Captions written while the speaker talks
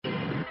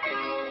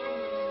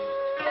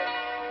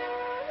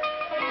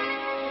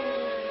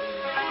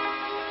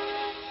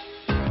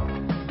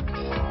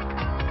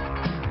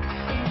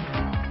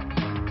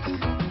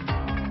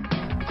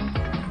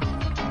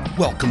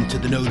Welcome to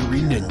the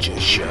Notary Ninja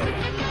Show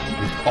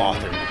with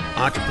author,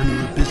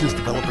 entrepreneur, business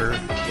developer,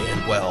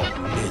 and, well,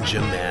 ninja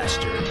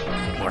master,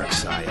 Mark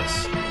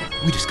Sias.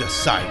 We discuss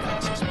side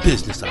hustles,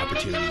 business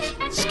opportunities,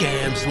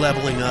 scams,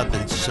 leveling up,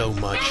 and so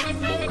much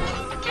more.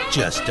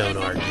 Just don't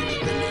argue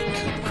with them, it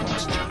could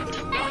cost you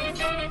your life.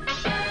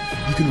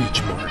 You can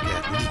reach Mark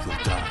at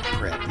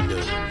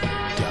legal.prepnotary.com.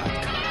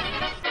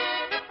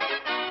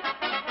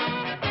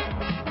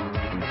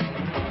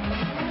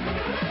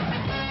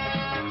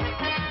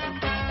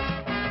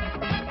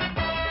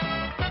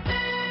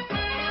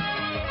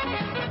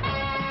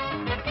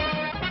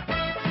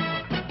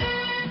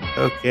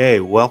 Okay,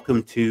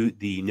 welcome to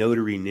the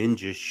Notary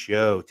Ninja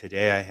Show.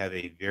 Today I have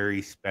a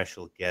very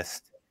special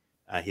guest.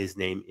 His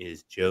name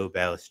is Joe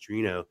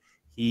Balestrino.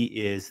 He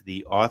is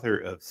the author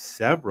of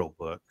several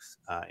books,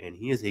 and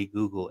he is a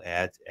Google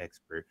Ads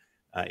expert.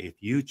 If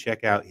you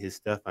check out his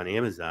stuff on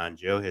Amazon,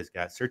 Joe has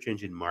got search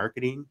engine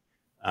marketing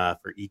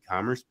for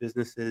e-commerce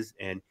businesses,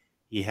 and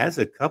he has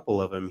a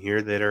couple of them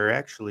here that are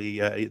actually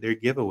they're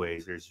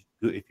giveaways. There's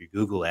if your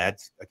Google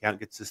Ads account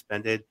gets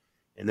suspended.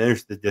 And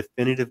there's the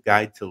definitive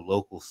guide to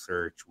local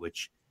search,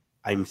 which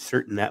I'm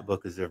certain that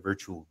book is a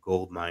virtual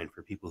gold mine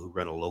for people who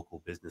run a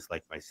local business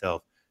like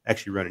myself. I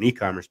actually run an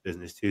e-commerce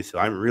business too, so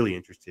I'm really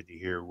interested to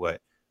hear what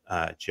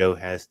Joe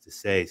has to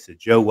say. So,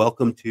 Joe,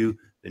 welcome to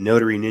the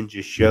Notary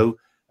Ninja Show.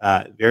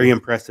 Very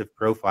impressive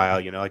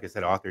profile. You know, like I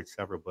said, authored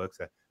several books.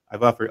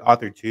 I've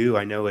authored two.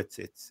 I know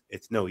it's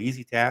no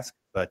easy task,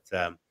 but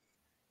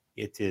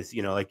it is.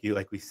 You know,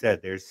 like we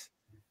said, there's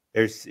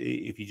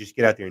if you just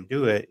get out there and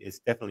do it, it's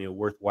definitely a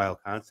worthwhile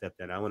concept,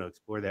 and I want to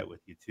explore that with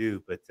you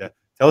too. But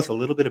tell us a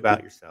little bit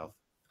about yourself.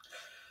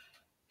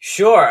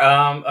 Sure.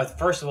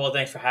 First of all,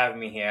 thanks for having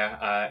me here.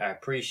 I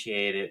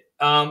appreciate it.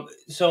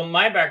 So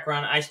my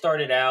background, I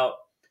started out,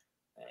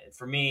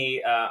 for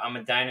me, I'm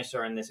a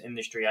dinosaur in this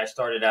industry. I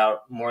started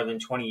out more than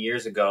 20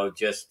 years ago,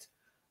 just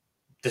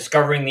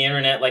discovering the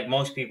internet like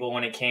most people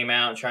when it came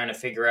out, trying to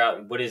figure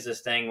out what is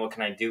this thing? What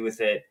can I do with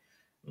it?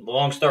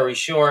 Long story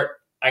short,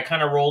 I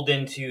kind of rolled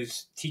into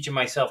teaching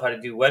myself how to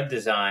do web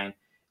design.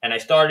 And I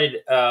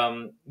started,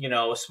 a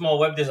small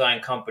web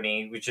design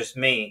company with just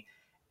me.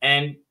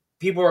 And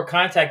people were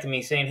contacting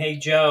me saying, "Hey,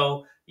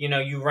 Joe,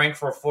 you rank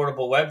for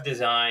affordable web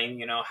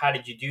design. How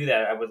did you do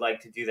that? I would like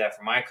to do that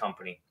for my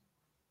company."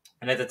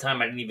 And at the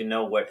time, I didn't even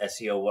know what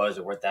SEO was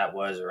or what that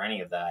was or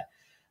any of that.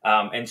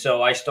 And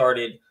so I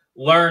started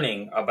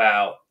learning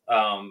about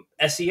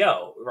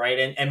SEO,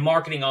 right, and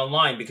marketing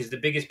online, because the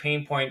biggest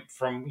pain point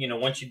from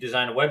once you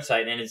design a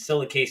website, and it's still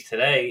the case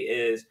today,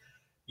 is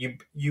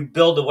you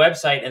build a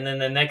website, and then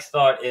the next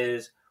thought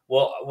is,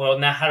 well,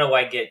 now how do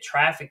I get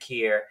traffic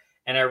here?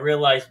 And I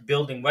realized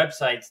building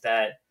websites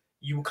that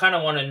you kind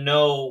of want to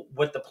know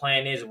what the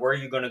plan is, where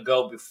you're going to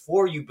go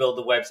before you build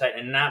the website,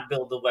 and not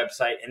build the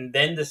website and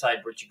then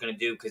decide what you're going to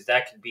do, because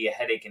that could be a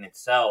headache in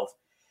itself.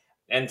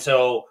 And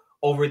so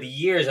over the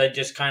years, I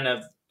just kind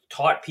of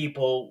taught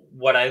people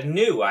what I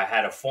knew. I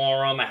had a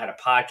forum, I had a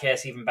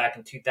podcast even back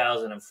in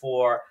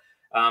 2004.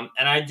 And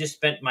I just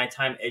spent my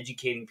time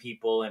educating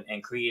people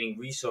and creating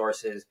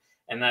resources.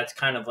 And that's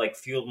kind of like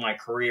fueled my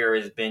career,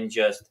 has been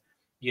just,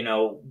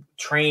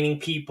 training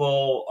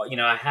people.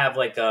 I have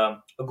like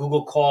a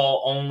Google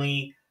call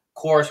only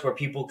course where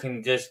people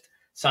can just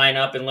sign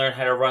up and learn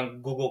how to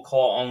run Google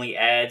call only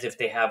ads if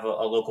they have a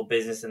local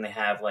business and they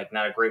have like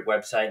not a great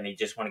website and they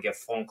just want to get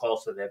phone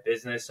calls to their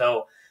business.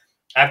 So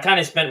I've kind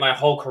of spent my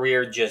whole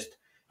career just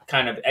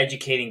kind of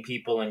educating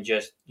people and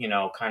just,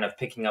 kind of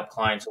picking up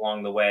clients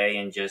along the way.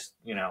 And just,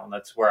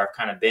 that's where I've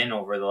kind of been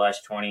over the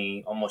last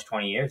almost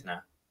 20 years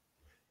now.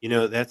 You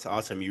know, that's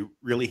awesome. You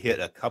really hit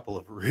a couple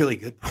of really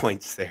good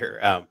points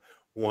there.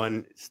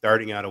 One,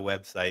 starting out a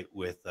website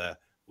with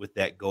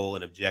that goal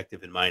and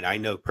objective in mind. I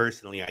know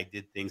personally, I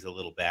did things a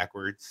little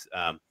backwards.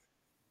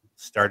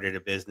 Started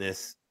a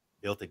business,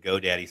 built a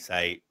GoDaddy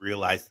site,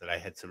 realized that I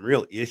had some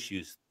real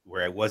issues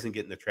where I wasn't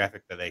getting the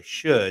traffic that I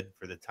should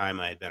for the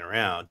time I had been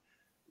around.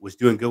 Was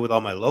doing good with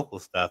all my local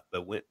stuff,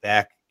 but went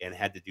back and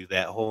had to do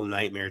that whole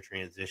nightmare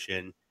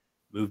transition,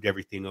 moved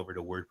everything over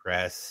to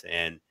WordPress,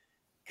 and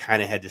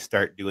kind of had to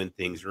start doing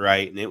things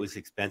right. And it was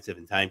expensive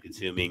and time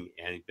consuming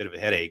and a bit of a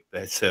headache.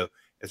 But so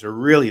it's a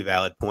really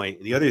valid point.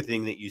 And the other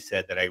thing that you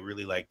said that I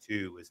really like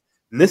too was,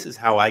 and this is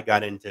how I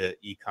got into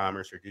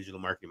e-commerce or digital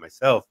marketing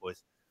myself,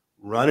 was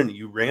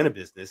you ran a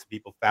business.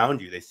 People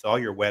found you. They saw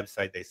your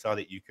website. They saw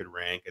that you could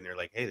rank, and they're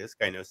like, "Hey, this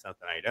guy knows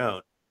something I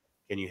don't.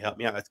 Can you help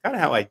me out?" That's kind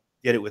of how I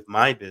did it with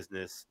my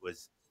business,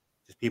 was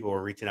just people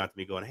were reaching out to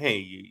me going, "Hey,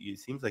 you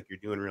seems like you're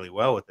doing really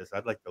well with this.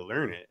 I'd like to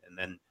learn it." And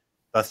then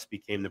thus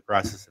became the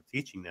process of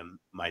teaching them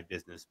my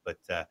business. But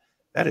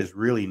that is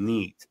really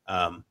neat.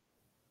 And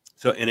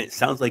it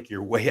sounds like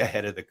you're way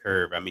ahead of the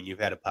curve. I mean,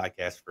 you've had a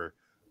podcast for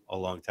a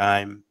long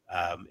time,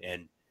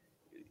 and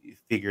you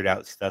figured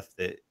out stuff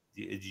that,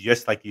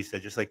 just like you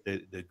said, just like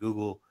the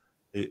Google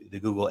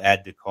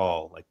add to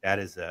call, like that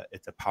it's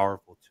a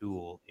powerful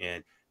tool.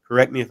 And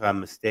correct me if I'm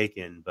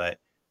mistaken, but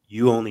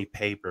you only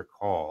pay per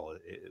call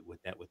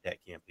with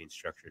that campaign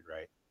structured,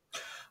 right?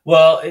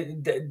 Well,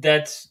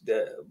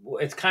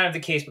 it's kind of the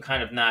case, but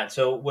kind of not.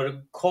 So, with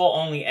a call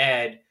only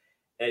ad,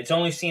 it's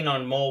only seen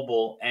on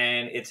mobile,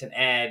 and it's an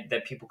ad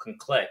that people can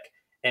click.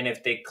 And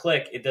if they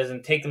click, it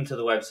doesn't take them to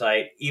the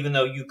website, even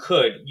though you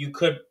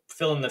could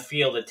fill in the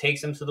field that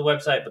takes them to the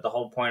website. But the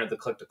whole point of the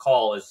click to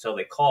call is so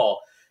they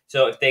call.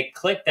 So if they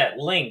click that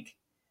link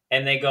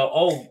and they go,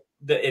 "Oh,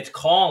 it's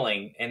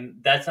calling," and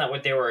that's not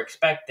what they were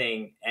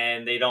expecting,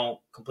 and they don't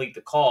complete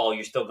the call,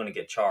 you're still going to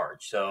get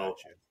charged. So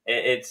Gotcha.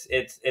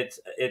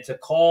 it's a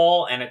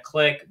call and a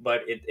click,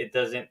 but it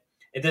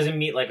doesn't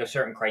meet like a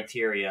certain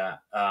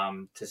criteria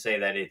to say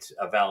that it's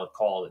a valid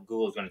call. That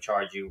Google's going to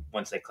charge you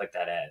once they click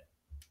that ad.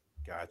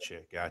 Gotcha,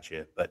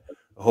 gotcha. But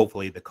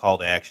hopefully the call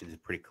to action is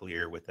pretty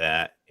clear with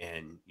that,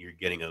 and you're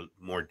getting a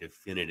more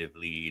definitive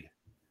lead.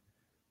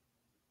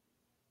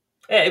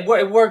 Yeah,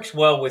 it works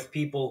well with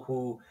people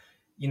who,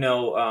 you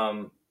know,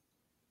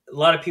 a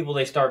lot of people,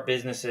 they start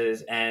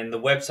businesses and the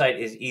website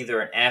is either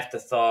an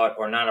afterthought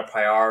or not a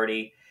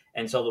priority,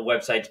 and so the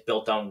website's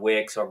built on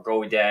Wix or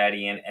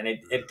GoDaddy, and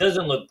it Mhm.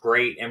 doesn't look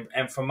great.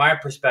 And from my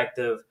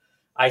perspective,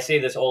 I say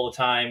this all the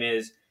time,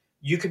 is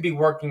you could be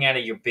working out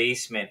of your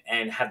basement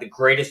and have the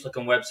greatest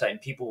looking website,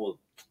 and people will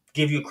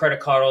give you a credit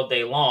card all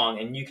day long,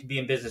 and you could be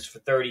in business for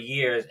 30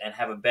 years and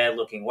have a bad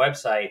looking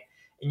website,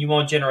 and you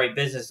won't generate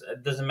business.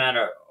 It doesn't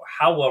matter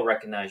how well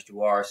recognized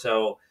you are.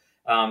 So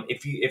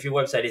if your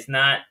website is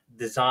not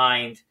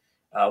designed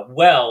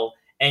well,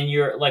 and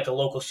you're like a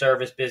local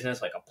service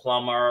business, like a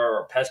plumber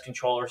or pest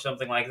control or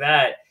something like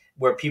that,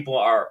 where people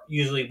are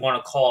usually want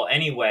to call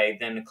anyway,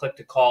 then the click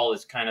to call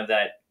is kind of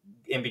that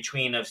in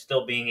between of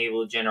still being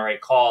able to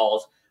generate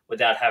calls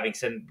without having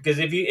send. Because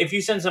if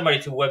you send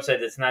somebody to a website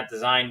that's not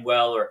designed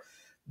well or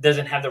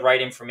doesn't have the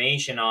right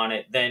information on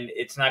it, then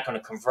it's not going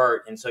to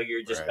convert, and so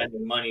you're just Right.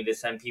 spending money to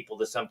send people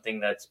to something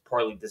that's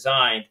poorly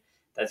designed,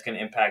 that's going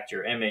to impact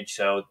your image.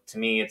 So to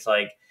me, it's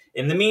like,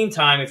 in the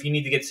meantime, if you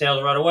need to get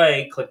sales right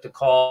away, click to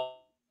call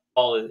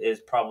is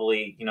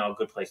probably, a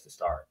good place to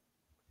start.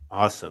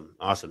 Awesome,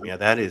 awesome. Yeah,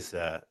 that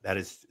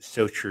is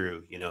so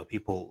true. You know,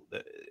 people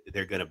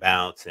they're going to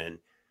bounce, and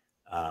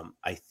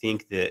I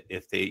think that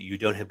if you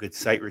don't have good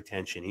site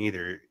retention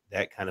either,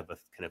 that kind of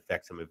can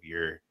affect some of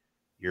your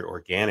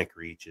organic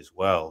reach as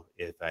well.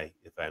 If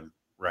I'm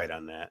right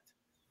on that.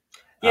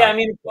 Yeah, I Um,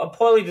 mean, a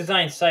poorly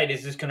designed site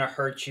is just going to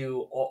hurt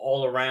you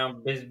all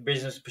around,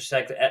 business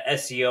perspective,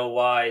 SEO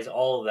wise,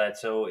 all of that.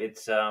 So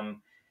it's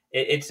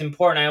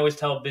important. I always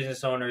tell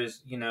business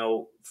owners,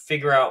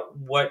 figure out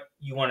what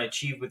you want to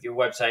achieve with your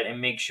website and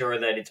make sure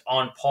that it's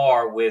on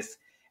par with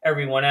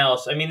everyone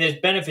else. I mean, there's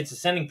benefits to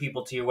sending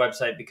people to your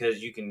website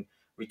because you can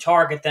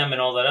retarget them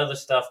and all that other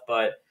stuff,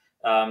 but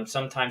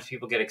sometimes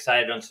people get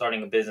excited on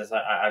starting a business.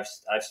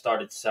 I've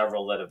started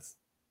several that have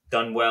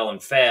done well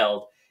and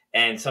failed,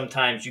 and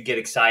sometimes you get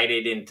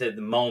excited into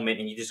the moment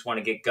and you just want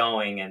to get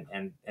going,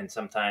 and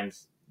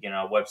sometimes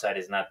website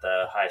is not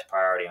the highest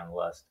priority on the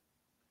list.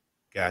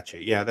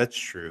 gotcha. Yeah, that's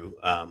true.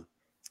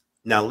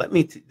 Now let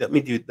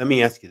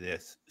me ask you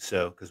this.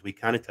 So, because we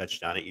kind of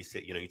touched on it, you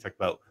said you talked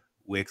about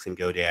Wix and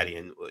GoDaddy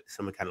and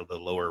some of kind of the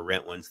lower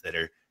rent ones that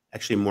are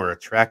actually more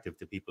attractive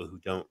to people who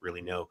don't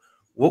really know.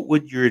 What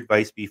would your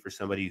advice be for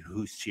somebody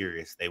who's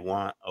serious? They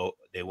want a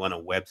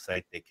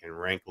website that can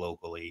rank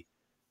locally,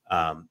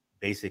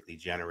 basically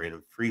generate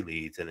them free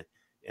leads,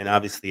 and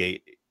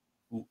obviously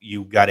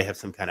you got to have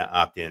some kind of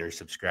opt in or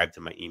subscribe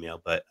to my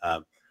email. But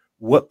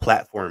what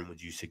platform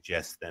would you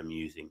suggest them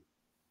using?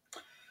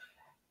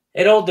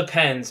 It all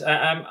depends.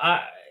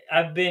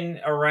 I've been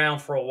around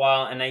for a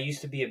while, and I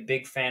used to be a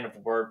big fan of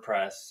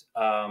WordPress.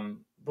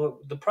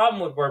 But the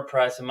problem with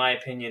WordPress, in my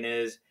opinion,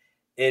 is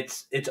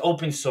it's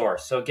open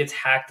source, so it gets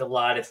hacked a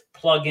lot. If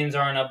plugins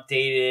aren't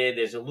updated,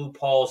 there's a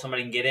loophole,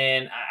 somebody can get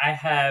in. I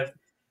had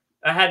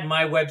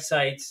my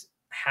websites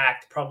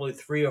hacked probably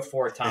 3 or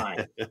 4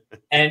 times,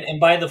 and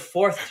by the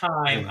fourth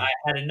time, I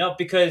had enough,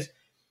 because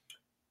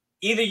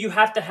either you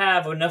have to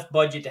have enough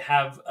budget to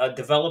have a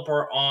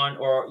developer on,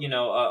 or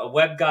a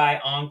web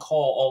guy on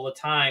call all the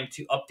time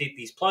to update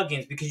these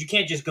plugins, because you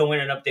can't just go in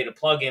and update a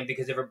plugin,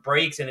 because if it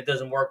breaks and it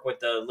doesn't work with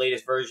the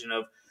latest version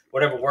of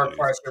whatever You lose.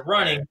 WordPress you're Right.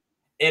 running,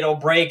 it'll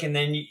break, and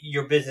then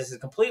your business is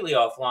completely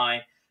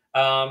offline.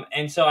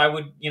 And so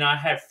I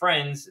had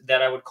friends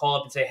that I would call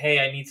up and say, hey,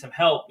 I need some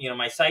help,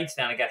 my site's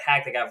down, I got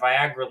hacked, I got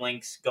Viagra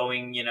links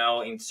going,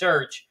 in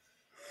search.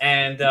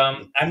 And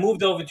I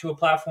moved over to a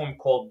platform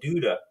called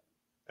Duda.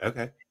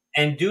 Okay.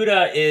 And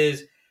Duda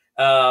is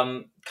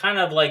kind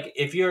of like,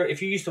 if you're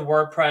used to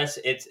WordPress,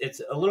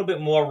 it's a little bit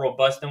more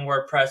robust than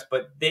WordPress,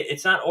 but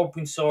it's not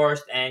open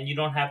sourced, and you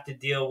don't have to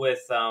deal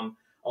with a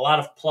lot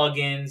of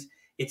plugins.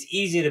 It's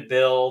easy to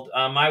build.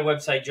 My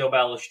website, Joe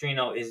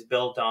Balestrino, is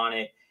built on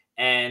it,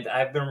 and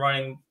I've been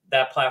running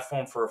that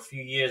platform for a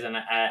few years, and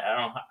I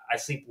don't I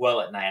sleep well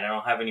at night. I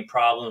don't have any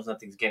problems.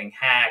 Nothing's getting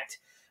hacked.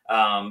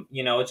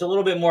 It's a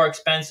little bit more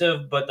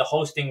expensive, but the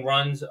hosting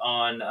runs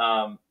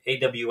on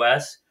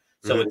AWS,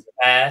 so Mhm. it's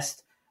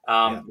fast.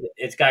 Yeah.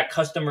 It's got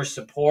customer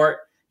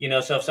support.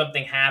 So if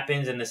something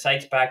happens and the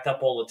site's backed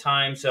up all the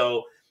time,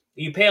 so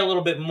you pay a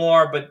little bit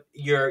more, but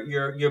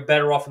you're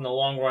better off in the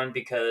long run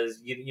because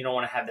you don't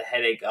want to have the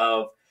headache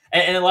of.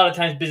 And a lot of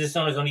times, business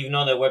owners don't even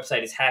know their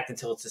website is hacked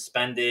until it's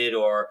suspended,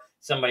 or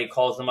somebody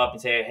calls them up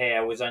and say, "Hey,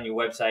 I was on your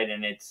website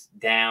and it's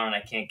down and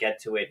I can't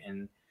get to it."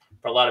 And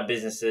for a lot of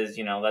businesses,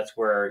 that's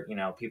where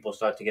people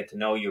start to get to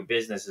know your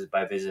business is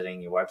by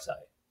visiting your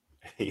website.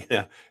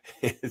 Yeah,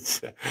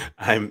 it's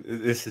I'm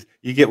this is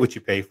you get what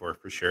you pay for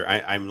sure.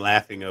 I'm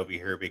laughing over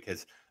here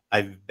because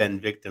I've been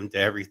victim to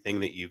everything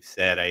that you've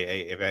said.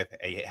 I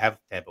have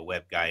to have a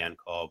web guy on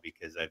call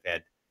because I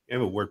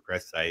have a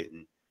WordPress site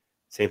and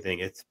same thing.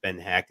 It's been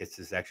hacked. This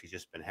has actually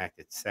just been hacked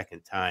its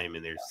second time,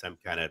 and there's some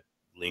kind of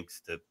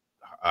links to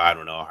I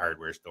don't know a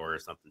hardware store or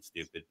something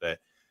stupid. But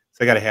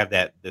so I got to have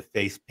the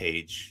face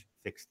page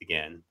fixed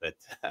again. But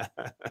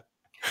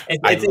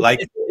It's I it's it's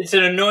like it's it's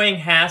an annoying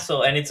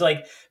hassle, and it's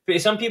like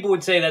some people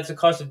would say that's the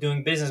cost of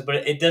doing business, but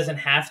it doesn't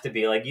have to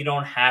be. Like you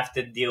don't have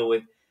to deal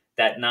with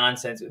that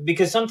nonsense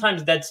because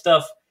sometimes that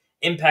stuff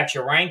impacts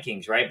your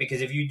rankings, right?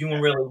 Because if you're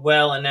doing really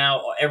well and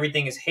now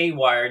everything is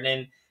haywire,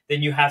 then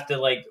you have to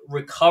like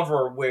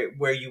recover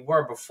where you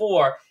were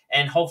before,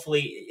 and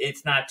hopefully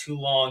it's not too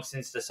long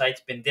since the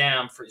site's been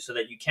down for so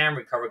that you can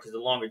recover. Because the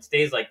longer it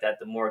stays like that,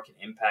 the more it can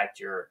impact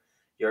your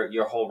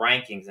whole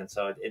rankings, and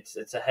so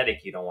it's a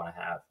headache you don't want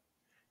to have.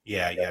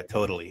 Yeah, yeah,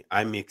 totally.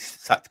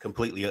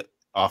 Completely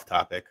off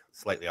topic,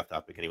 slightly off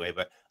topic anyway,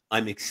 but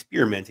I'm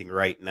experimenting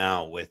right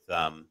now with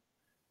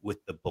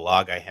the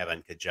blog I have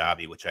on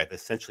Kajabi, which I've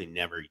essentially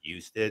never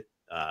used it.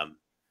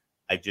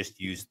 I just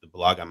used the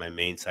blog on my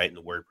main site in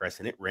the WordPress,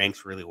 and it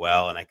ranks really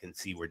well, and I can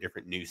see where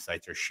different news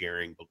sites are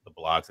sharing the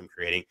blogs I'm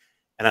creating,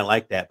 and I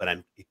like that. But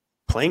I'm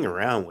playing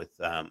around with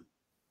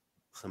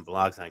some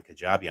blogs on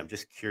Kajabi. I'm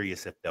just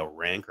curious if they'll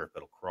rank or if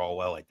it'll crawl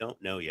well. I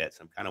don't know yet,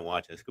 so I'm kind of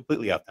watching. It's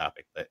completely off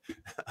topic, but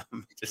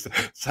just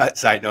a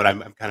side note.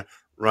 I'm kind of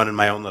running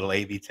my own little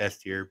A/B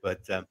test here.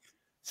 But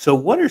so,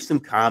 what are some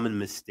common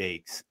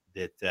mistakes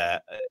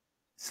that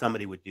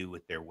somebody would do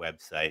with their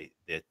website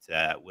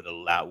that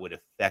would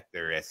affect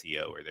their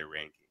SEO or their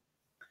ranking?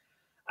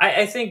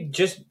 I think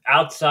just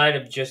outside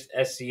of just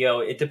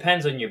SEO, it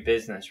depends on your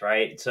business,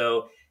 right?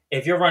 So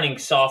if you're running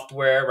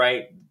software,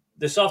 right,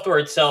 the software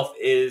itself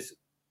is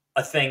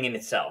a thing in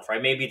itself,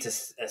 right? Maybe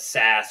it's a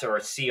SaaS or a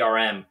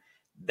CRM.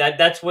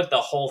 That's what the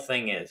whole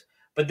thing is.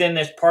 But then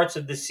there's parts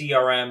of the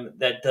CRM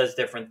that does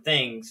different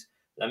things.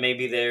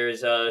 Maybe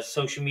there's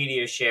social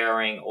media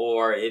sharing,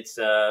 or it's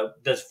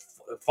does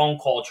phone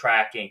call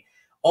tracking.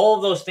 All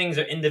of those things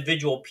are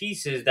individual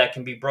pieces that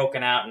can be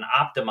broken out and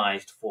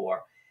optimized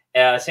for.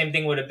 Same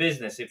thing with a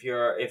business. If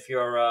you're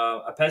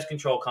a pest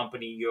control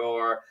company,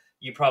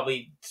 you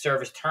probably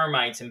service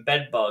termites and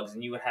bed bugs,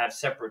 and you would have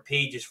separate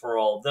pages for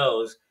all of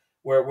those.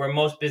 Where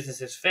most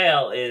businesses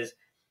fail is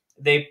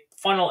they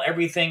funnel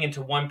everything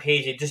into one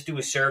page. They just do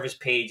a service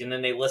page, and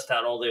then they list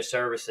out all their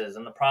services.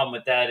 And the problem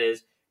with that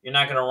is you're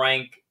not going to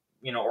rank,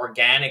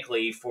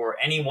 organically for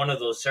any one of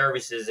those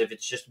services if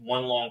it's just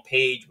one long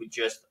page with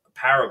just a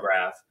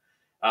paragraph.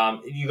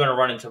 You're going to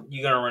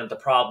run into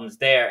problems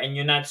there, and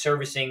you're not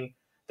servicing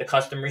the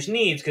customer's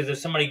needs because if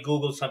somebody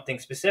Googles something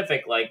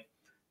specific, like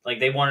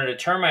they wanted a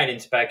termite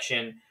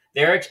inspection,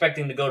 they're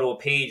expecting to go to a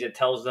page that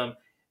tells them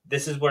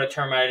this is what a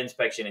termite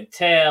inspection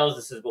entails.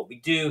 This is what we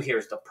do.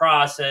 Here's the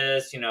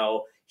process.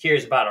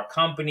 Here's about our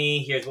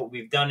company. Here's what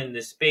we've done in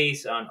this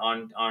space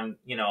on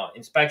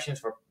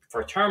inspections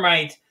for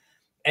termites.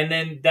 And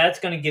then that's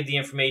going to give the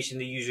information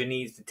the user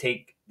needs to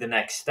take the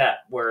next step.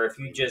 Where if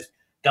you just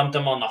dump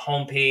them on the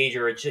homepage,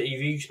 or if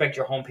you expect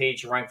your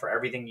homepage to rank for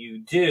everything you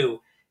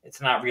do,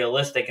 it's not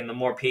realistic. And the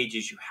more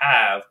pages you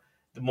have,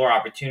 the more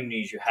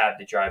opportunities you have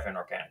to drive in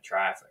organic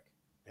traffic.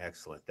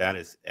 Excellent. That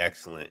is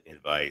excellent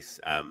advice.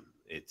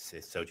 It's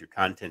so your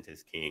content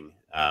is king.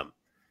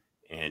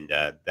 And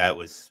that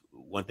was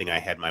one thing I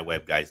had my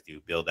web guys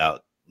do: build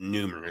out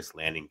numerous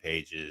landing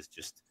pages,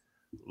 just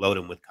load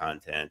them with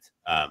content.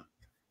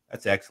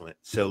 That's excellent.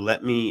 So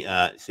let me.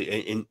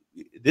 And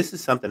this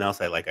is something else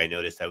I like. I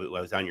noticed I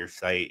was on your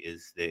site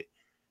is that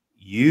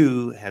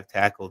you have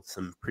tackled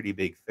some pretty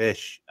big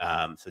fish.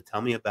 So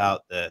tell me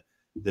about the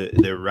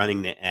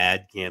running the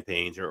ad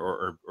campaigns,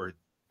 or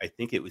I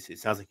think it was. It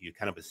sounds like you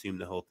kind of assumed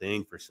the whole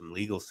thing for some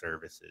legal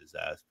services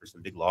for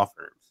some big law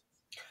firms.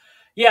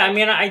 Yeah, I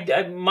mean,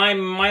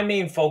 my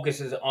main focus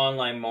is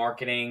online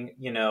marketing.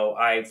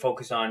 I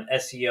focus on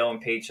SEO and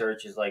paid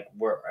search is like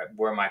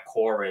where my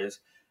core is.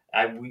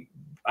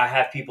 I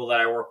have people that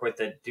I work with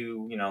that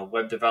do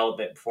web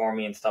development for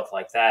me and stuff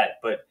like that.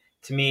 But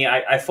to me,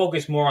 I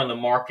focus more on the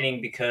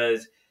marketing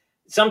because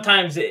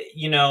sometimes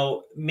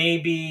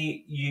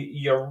maybe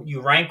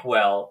you rank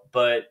well,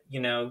 but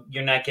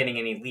you're not getting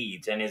any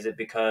leads, and is it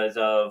because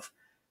of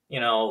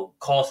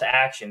calls to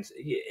actions?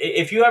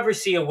 If you ever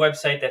see a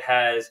website that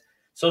has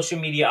social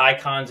media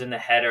icons in the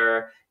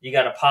header, you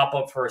got a pop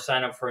up for a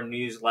sign up for a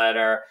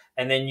newsletter,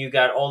 and then you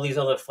got all these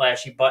other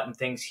flashy button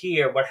things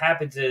here. What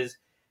happens is,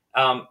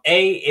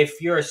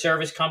 if you're a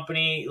service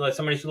company, like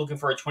somebody's looking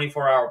for a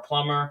 24-hour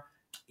plumber,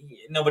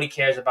 nobody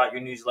cares about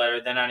your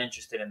newsletter. They're not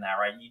interested in that,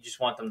 right? You just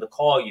want them to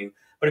call you.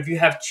 But if you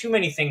have too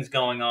many things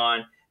going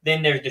on,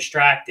 then they're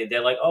distracted.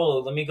 They're like, oh,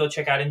 let me go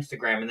check out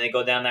Instagram, and they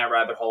go down that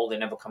rabbit hole. They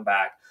never come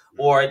back.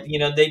 Or,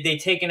 Mhm. they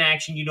take an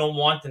action you don't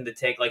want them to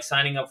take, like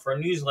signing up for a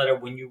newsletter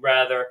when you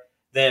rather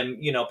them,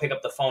 pick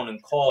up the phone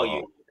and call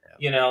you. Call.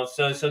 Yeah.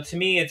 So to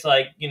me, it's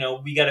like,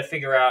 we got to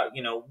figure out,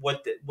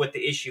 what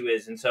the issue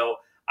is. And so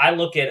I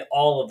look at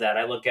all of that.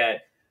 I look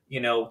at,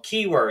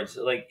 keywords.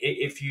 Like,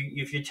 if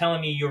you're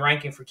telling me you're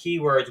ranking for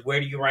keywords, where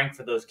do you rank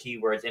for those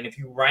keywords? And if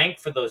you rank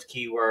for those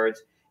keywords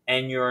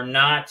and you're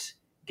not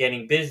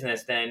getting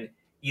business, then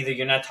either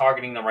you're not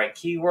targeting the right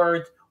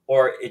keywords,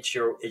 or it's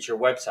your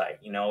website,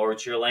 or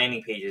it's your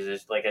landing pages.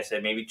 It's, like I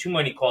said, maybe too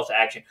many calls to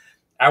action.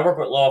 I work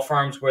with law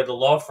firms where the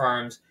law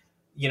firms,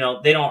 they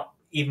don't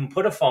even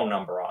put a phone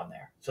number on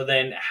there. So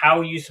then how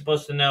are you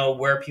supposed to know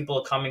where people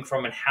are coming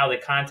from and how they're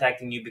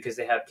contacting you, because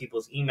they have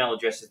people's email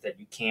addresses that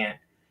you can't?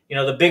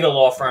 The bigger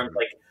law firms, Mhm.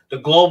 like the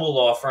global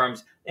law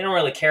firms, they don't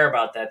really care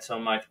about that so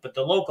much. But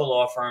the local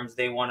law firms,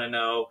 they want to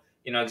know,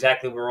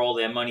 exactly where all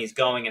their money is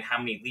going and how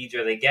many leads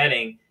are they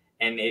getting.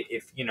 And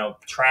if,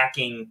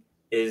 tracking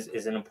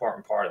is an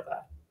important part of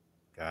that.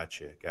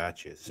 Gotcha,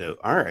 gotcha. So,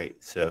 all right.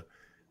 So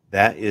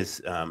that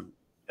is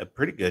a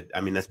pretty good.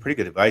 I mean, that's pretty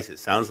good advice. It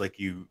sounds like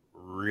you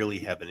really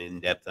have an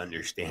in-depth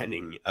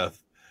understanding of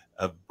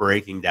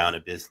breaking down a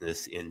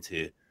business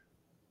into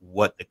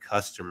what the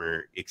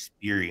customer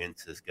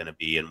experience is going to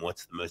be and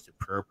what's the most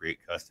appropriate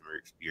customer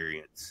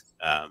experience.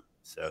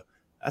 So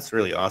that's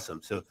really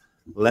awesome. So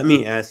let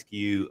me ask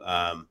you.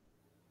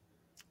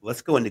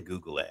 Let's go into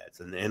Google Ads.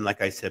 And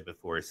like I said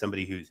before, as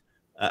somebody who's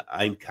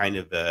I'm kind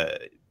of a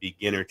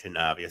beginner to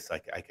novice.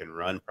 Like I can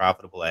run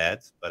profitable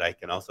ads, but I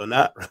can also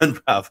not run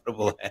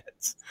profitable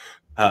ads.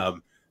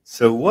 Um,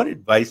 so, what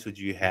advice would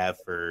you have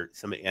for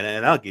somebody?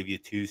 And I'll give you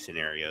two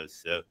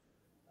scenarios. So,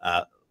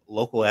 uh,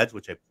 local ads,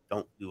 which I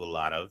don't do a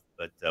lot of,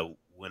 but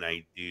when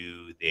I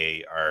do,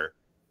 they are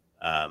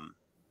um,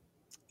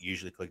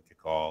 usually click to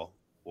call,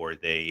 or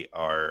they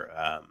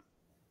are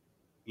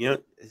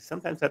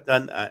sometimes I've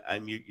done.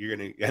 You're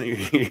gonna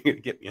you're gonna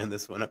get me on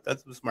this one. I've done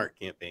some smart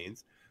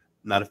campaigns.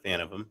 Not a fan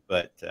of them,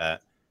 but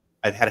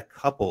I've had a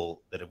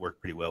couple that have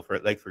worked pretty well for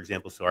it. Like for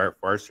example, for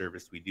our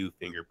service, we do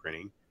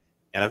fingerprinting,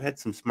 and I've had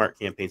some smart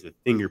campaigns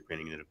with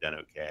fingerprinting that have done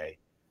okay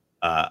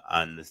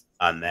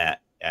on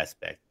that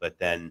aspect. But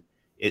then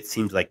it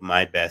seems like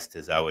my best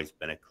has always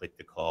been a click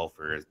to call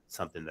for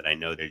something that I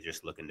know they're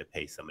just looking to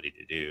pay somebody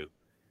to do.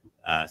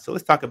 So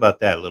let's talk about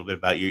that a little bit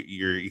about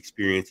your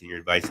experience and your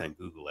advice on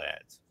Google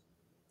Ads.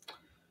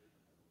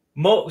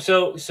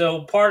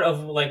 So part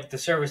of like the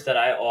service that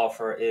I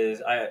offer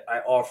is I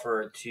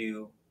offer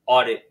to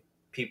audit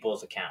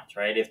people's accounts,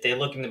 right? If they're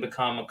looking to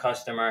become a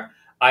customer,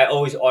 I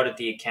always audit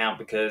the account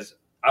because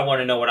I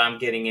want to know what I'm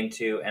getting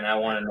into, and I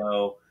Right. want to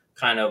know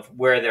kind of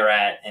where they're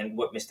at and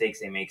what mistakes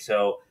they make.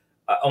 So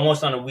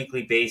almost on a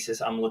weekly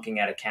basis, I'm looking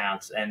at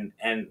accounts, and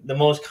the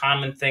most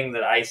common thing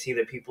that I see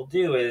that people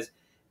do is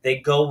they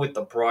go with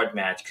the broad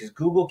match, because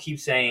Google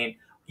keeps saying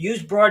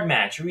use broad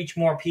match, reach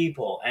more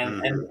people.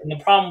 And, and Mhm. and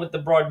the problem with the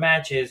broad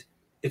match is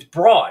it's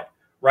broad,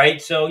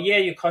 right? So yeah,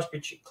 your cost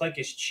per click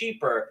is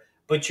cheaper,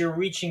 but you're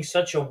reaching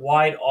such a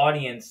wide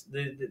audience.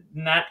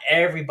 Not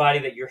everybody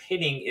that you're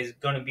hitting is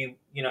going to be,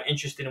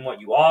 interested in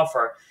what you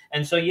offer.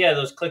 And so yeah,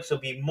 those clicks will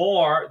be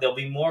more. There'll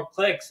be more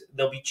clicks.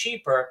 They'll be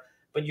cheaper,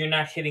 but you're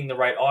not hitting the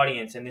right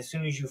audience. And as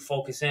soon as you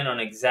focus in on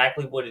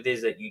exactly what it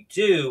is that you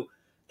do,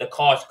 the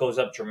cost goes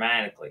up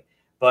dramatically.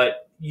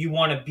 But you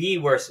want to be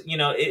where,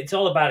 it's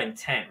all about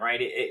intent,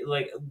 right?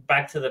 Like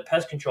back to the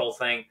pest control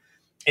thing.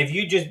 If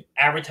you just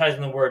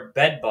advertising the word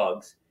bed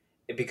bugs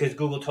because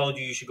Google told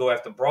you should go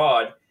after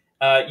broad,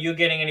 you're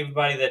getting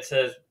anybody that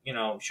says,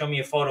 show me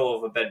a photo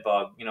of a bed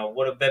bug.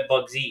 What do bed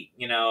bugs eat?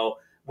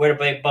 Where do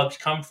bed bugs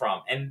come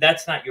from? And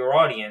that's not your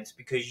audience,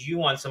 because you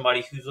want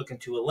somebody who's looking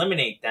to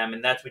eliminate them,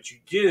 and that's what you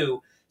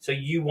do. So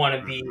you want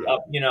to be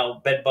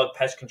Mhm. bed bug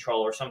pest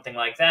control or something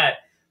like that.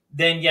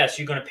 Then yes,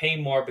 you're going to pay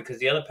more because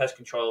the other pest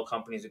control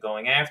companies are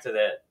going after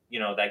that,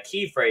 that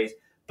key phrase.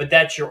 But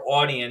that's your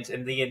audience,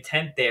 and the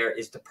intent there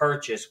is to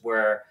purchase.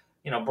 Where,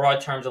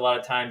 broad terms, a lot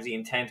of times the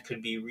intent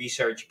could be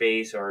research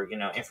based or,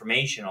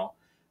 informational,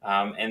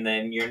 and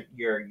then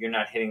you're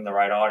not hitting the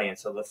right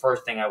audience. So the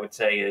first thing I would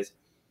say is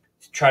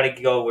to try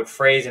to go with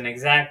phrase and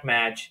exact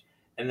match,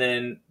 and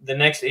then the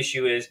next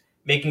issue is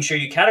making sure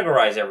you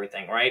categorize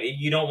everything right.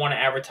 You don't want to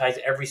advertise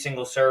every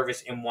single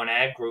service in one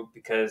ad group,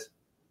 because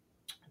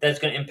that's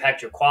going to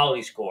impact your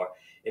quality score.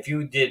 If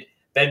you did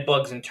bed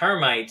bugs and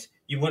termites,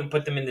 you wouldn't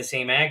put them in the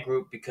same ad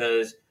group,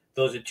 because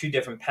those are two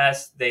different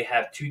pests. They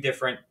have two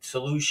different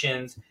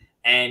solutions,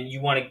 and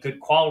you want a good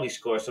quality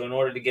score. So, in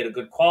order to get a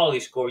good quality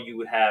score, you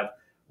would have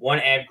one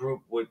ad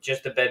group with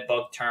just the bed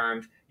bug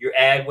terms. Your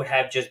ad would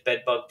have just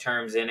bed bug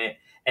terms in it,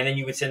 and then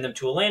you would send them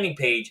to a landing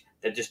page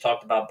that just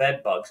talked about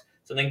bed bugs.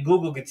 So then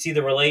Google could see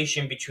the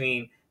relation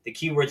between the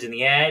keywords in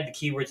the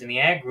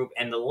ad group,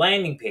 and the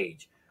landing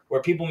page,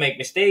 Where people make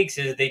mistakes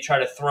is they try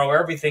to throw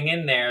everything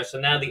in there. So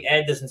now the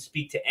ad doesn't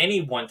speak to any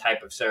one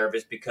type of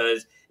service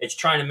because it's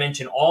trying to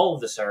mention all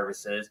of the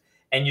services.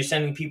 And you're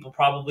sending people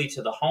probably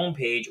to the home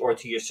page or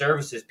to your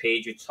services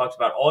page, which talks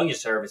about all your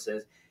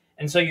services.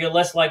 And so you're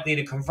less likely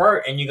to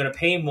convert and you're going to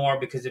pay more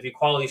because if your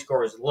quality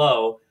score is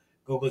low,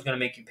 Google's going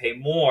to make you pay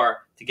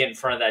more to get in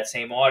front of that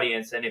same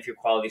audience than if your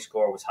quality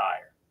score was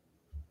higher.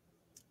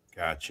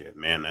 Gotcha,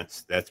 man.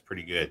 That's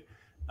pretty good.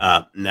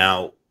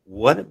 Now,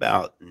 what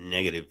about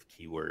negative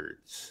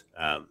keywords?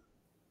 Do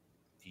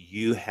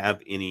you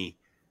have any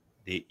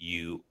that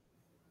you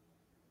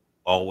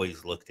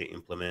always look to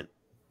implement?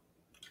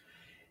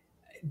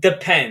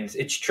 Depends.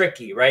 It's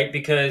tricky, right?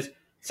 Because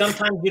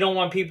sometimes you don't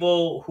want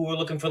people who are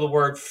looking for the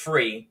word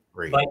free.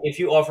 Free. But if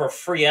you offer a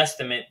free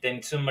estimate,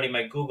 then somebody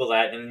might Google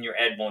that and then your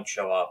ad won't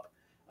show up.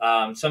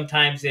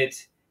 Sometimes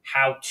it's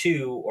how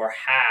to or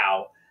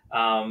how.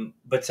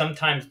 But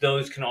sometimes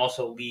those can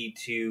also lead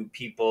to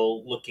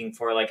people looking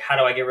for, like, how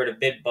do I get rid of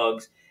bid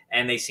bugs?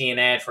 And they see an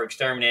ad for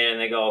exterminator and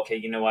they go, okay,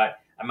 you know what?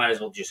 I might as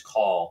well just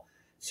call.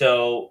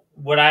 So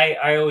what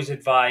I always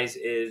advise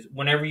is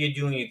whenever you're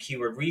doing your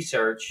keyword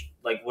research,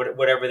 like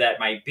whatever that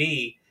might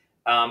be,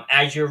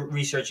 as you're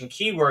researching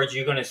keywords,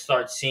 you're going to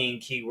start seeing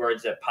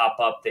keywords that pop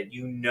up that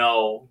you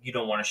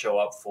don't want to show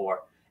up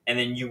for, and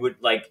then you would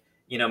like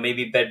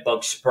maybe bed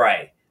bug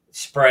spray.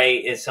 Spray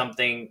is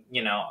something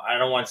I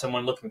don't want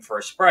someone looking for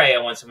a spray. I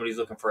want somebody who's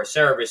looking for a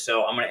service,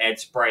 so I'm going to add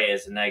spray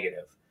as a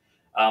negative.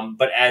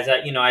 But as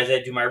I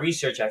do my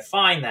research, I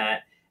find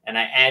that and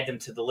I add them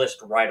to the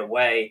list right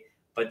away.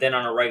 But then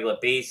on a regular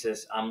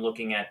basis, I'm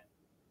looking at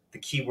the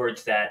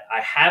keywords that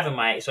I have in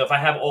my. So if I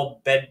have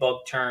all bed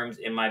bug terms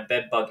in my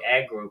bed bug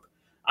ad group,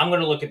 I'm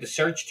going to look at the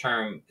search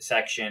term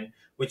section,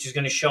 which is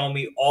going to show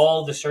me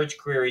all the search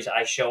queries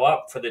I show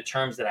up for the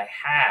terms that I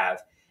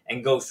have,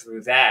 and go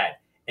through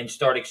that and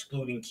start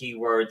excluding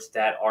keywords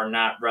that are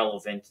not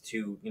relevant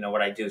to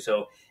what I do.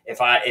 So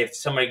if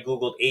somebody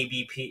Googled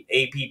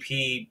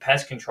ABP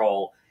pest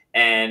control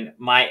and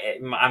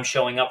I'm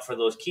showing up for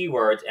those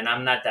keywords and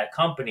I'm not that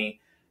company,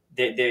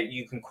 that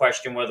you can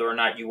question whether or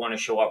not you want to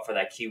show up for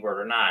that keyword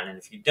or not. And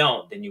if you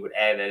don't, then you would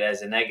add it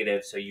as a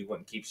negative so you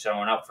wouldn't keep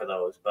showing up for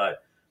those.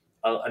 But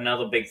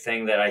another big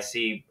thing that I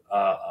see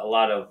a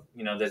lot of,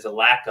 there's a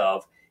lack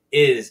of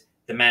is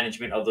the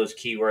management of those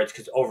keywords.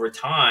 Because over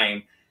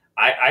time,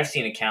 I've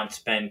seen accounts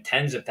spend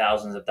tens of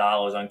thousands of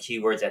dollars on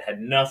keywords that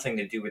had nothing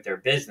to do with their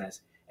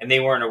business. And they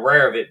weren't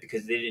aware of it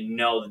because they didn't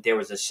know that there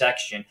was a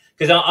section.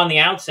 Because on the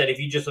outset, if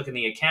you just look in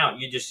the account,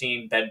 you're just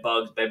seeing bed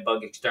bugs, bed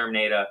bug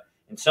exterminator,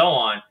 and so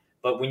on.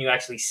 But when you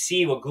actually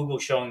see what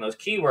Google's showing those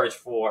keywords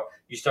for,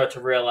 you start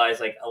to realize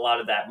like a lot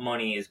of that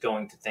money is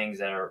going to things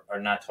that are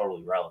not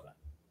totally relevant.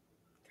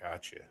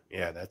 Gotcha.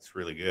 Yeah, that's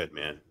really good,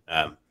 man.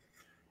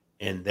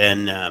 And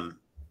then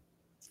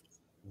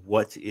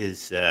what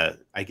is?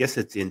 I guess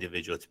it's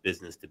individual. It's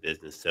business to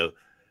business. So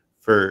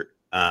for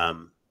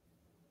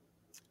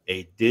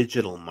a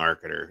digital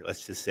marketer,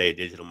 let's just say a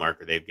digital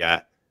marketer, they've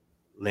got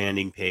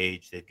landing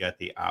page, they've got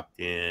the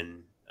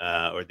opt-in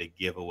or the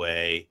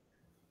giveaway.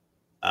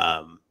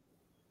 Um,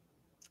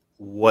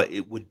 what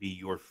it would be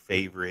your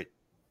favorite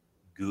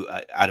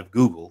out of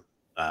Google?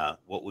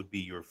 What would be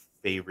your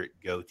favorite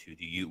go-to?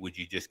 Would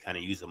you just kind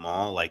of use them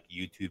all, like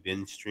YouTube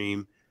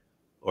InStream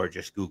or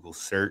just Google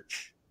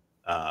search?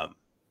 Um,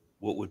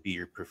 what would be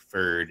your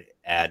preferred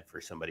ad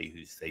for somebody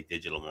who's say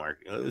digital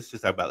marketing? Let's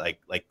just talk about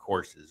like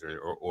courses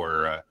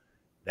or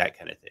that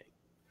kind of thing.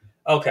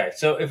 Okay,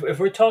 so if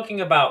we're talking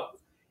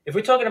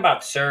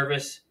about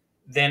service,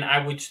 then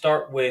I would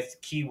start with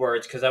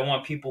keywords because I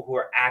want people who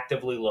are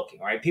actively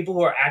looking, right? People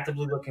who are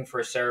actively looking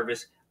for a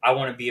service, I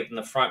want to be up in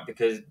the front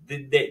because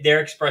they're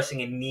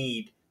expressing a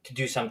need to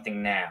do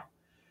something now.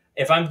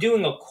 If I'm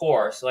doing a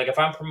course, like if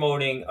I'm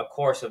promoting a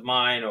course of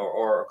mine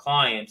or a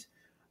client,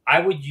 I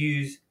would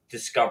use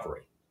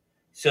discovery.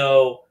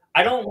 So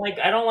I don't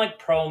like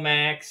Pro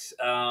Max.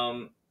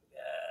 The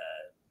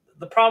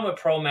problem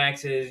with Pro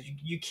Max is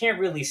you can't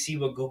really see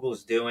what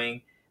Google's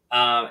doing,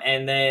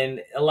 and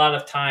then a lot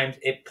of times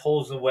it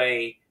pulls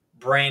away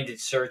branded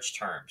search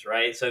terms,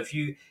 right? So if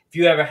you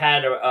ever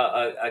had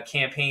a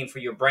campaign for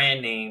your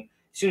brand name,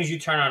 as soon as you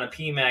turn on a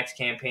PMax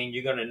campaign,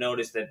 you're going to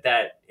notice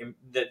that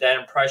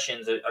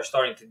impressions are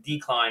starting to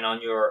decline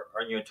on your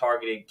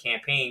targeted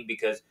campaign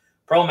because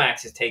Pro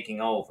Max is taking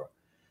over.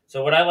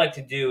 So what I like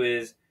to do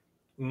is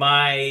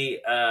my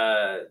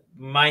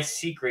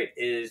secret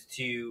is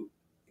to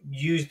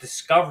use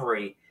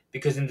discovery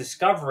because in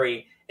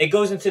discovery it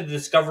goes into the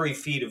discovery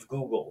feed of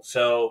Google.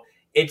 So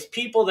it's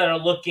people that are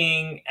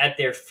looking at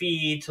their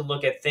feed to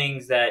look at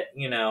things that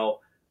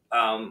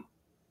um,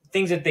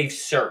 things that they've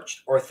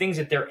searched or things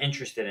that they're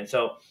interested in.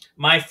 So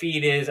my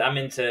feed is I'm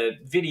into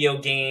video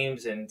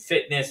games and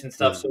fitness and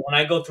stuff. Mm. So when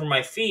I go through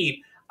my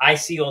feed, I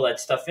see all that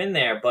stuff in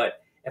there.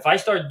 But if I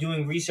start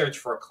doing research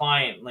for a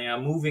client, like a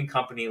moving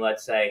company,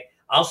 let's say,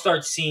 I'll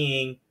start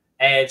seeing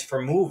ads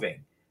for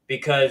moving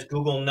because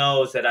Google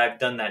knows that I've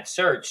done that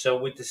search. So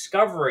with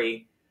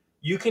discovery,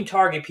 you can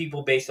target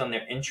people based on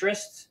their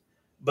interests,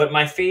 But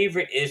my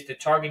favorite is to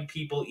target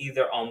people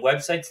either on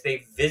websites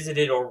they've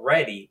visited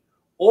already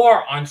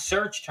or on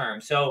search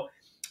terms. So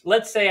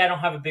let's say I don't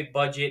have a big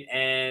budget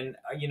and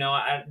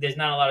there's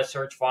not a lot of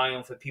search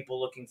volume for people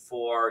looking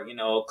for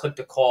a click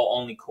to call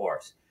only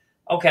course.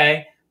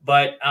 Okay,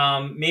 but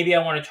maybe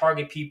I want to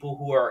target people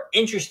who are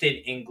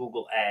interested in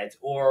Google Ads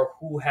or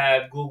who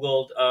have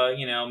Googled,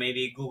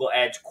 maybe Google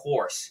Ads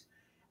course.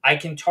 I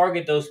can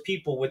target those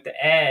people with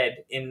the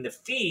ad in the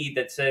feed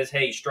that says,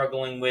 "Hey,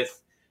 struggling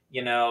with,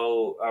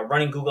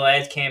 running Google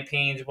Ads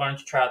campaigns. Why don't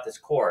you try out this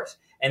course?"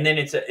 And then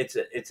it's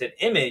an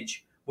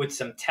image with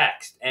some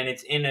text, and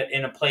it's in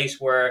a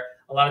place where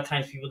a lot of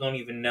times people don't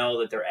even know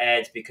that they're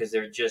ads because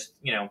they're just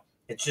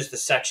it's just a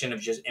section of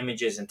just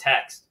images and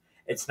text.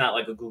 It's not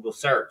like a Google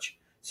search.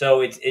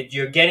 So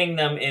you're getting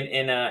them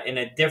in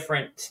a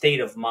different state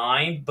of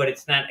mind, but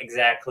it's not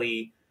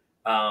exactly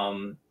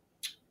um,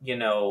 you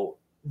know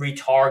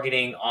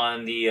retargeting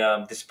on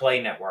the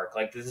display network.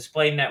 Like the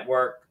display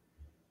network,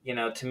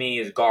 to me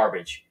is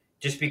garbage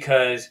just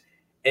because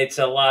it's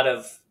a lot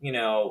of,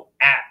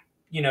 app,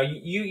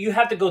 you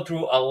have to go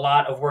through a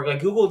lot of work.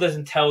 Like Google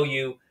doesn't tell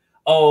you,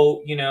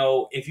 oh,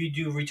 if you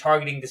do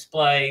retargeting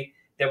display,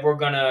 that we're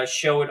going to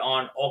show it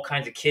on all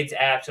kinds of kids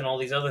apps and all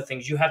these other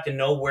things. You have to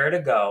know where to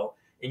go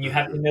and you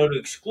have to Hmm. know to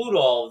exclude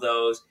all of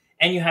those.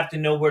 And you have to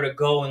know where to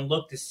go and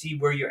look to see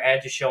where your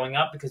ads are showing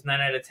up because 9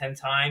 out of 10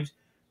 times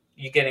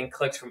you're getting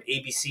clicks from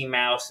ABC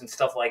Mouse and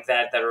stuff like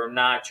that are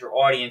not your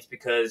audience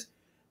because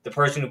the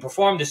person who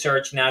performed the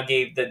search now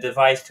gave the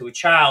device to a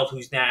child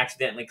who's now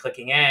accidentally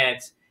clicking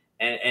ads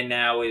and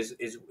now is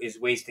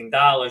wasting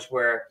dollars.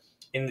 Where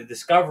in the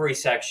discovery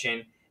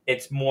section,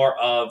 it's more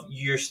of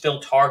you're still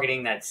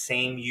targeting that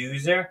same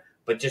user,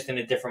 but just in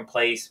a different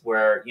place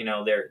where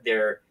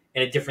they're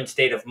in a different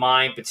state of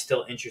mind, but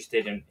still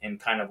interested in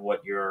kind of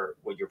what you're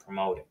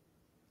promoting.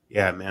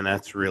 Yeah, man,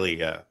 that's really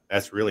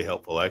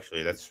helpful.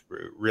 Actually, that's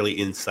really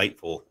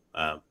insightful.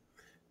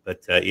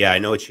 But yeah, I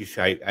know what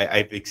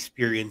I've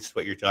experienced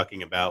what you're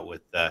talking about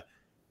with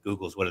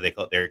Google's, what do they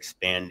call it? Their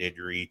expanded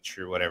reach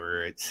or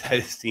whatever. It's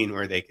I've seen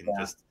where they can Yeah.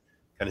 just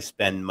kind of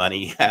spend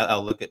money.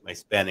 I'll look at my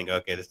spend and go,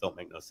 okay, this don't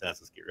make no sense.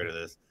 Let's get rid of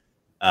this.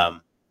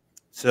 Um,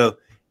 so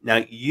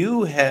now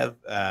you have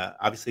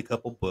obviously a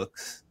couple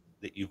books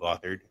that you've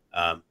authored,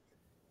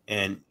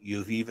 and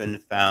you've even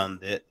found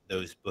that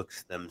those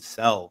books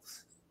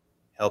themselves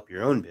help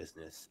your own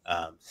business.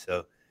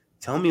 So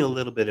tell me a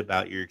little bit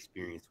about your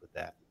experience with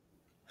that.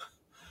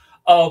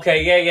 Oh,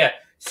 okay, yeah, yeah.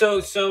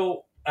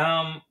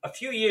 A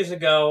few years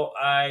ago,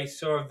 I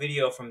saw a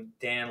video from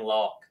Dan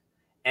Lok,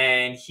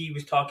 and he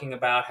was talking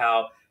about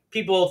how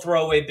people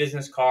throw away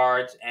business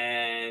cards,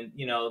 and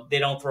they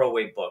don't throw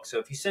away books. So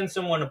if you send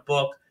someone a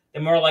book,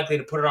 they're more likely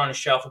to put it on a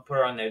shelf and put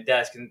it on their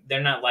desk, and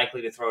they're not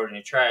likely to throw it in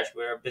the trash.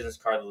 Where a business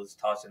card, they'll just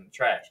toss it in the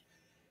trash.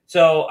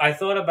 So I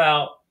thought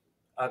about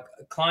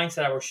clients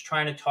that I was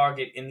trying to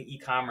target in the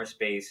e-commerce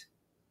space,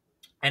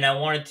 and I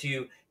wanted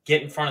to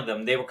get in front of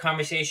them. They were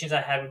conversations I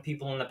had with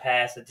people in the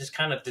past that just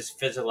kind of just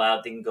fizzle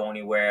out, didn't go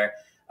anywhere.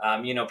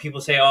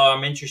 People say, "Oh,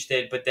 I'm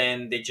interested," but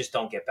then they just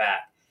don't get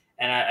back.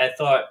 And I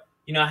thought,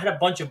 I had a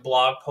bunch of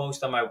blog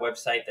posts on my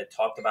website that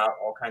talked about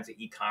all kinds of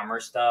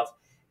e-commerce stuff,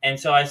 and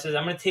so I said,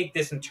 I'm going to take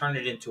this and turn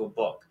it into a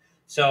book.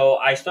 So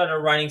I started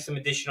writing some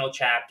additional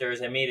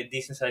chapters. I made a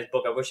decent sized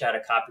book. I wish I had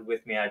a copy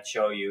with me. I'd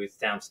show you. It's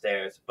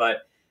downstairs.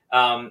 But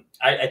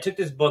I took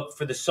this book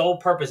for the sole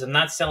purpose of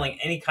not selling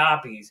any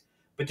copies,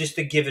 but just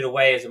to give it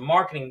away as a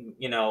marketing,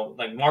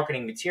 like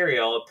marketing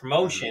material, a Hmm.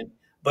 promotion,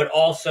 but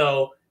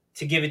also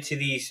to give it to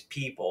these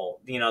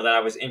people, that I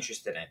was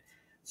interested in.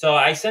 So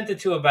I sent it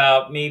to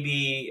about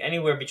maybe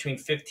anywhere between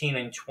 15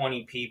 and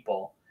 20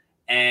 people.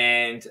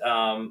 And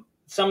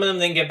some of them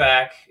didn't get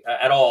back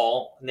at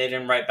all. They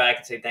didn't write back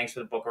and say thanks for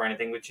the book or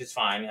anything, which is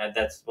fine.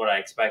 That's what I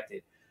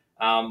expected.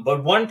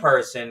 But one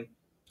person,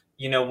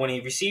 when he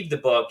received the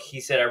book,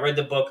 he said, "I read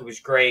the book. It was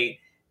great.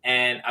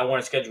 And I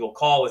want to schedule a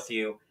call with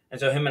you." And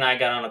so him and I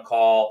got on a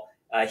call.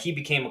 He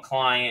became a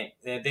client.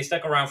 They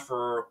stuck around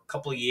for a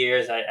couple of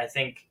years. I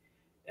think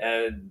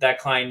that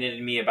client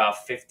netted me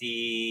about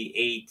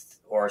 58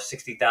 or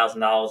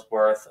 $60,000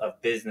 worth of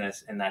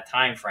business in that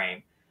time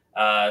frame.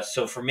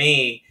 So for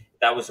me,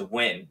 that was a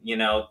win.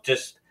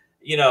 Just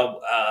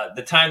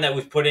the time that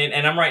was put in.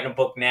 And I'm writing a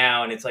book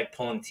now, and it's like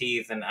pulling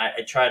teeth. And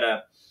I try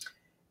to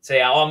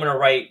say, "Oh, I'm going to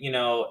write,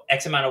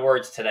 X amount of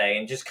words today,"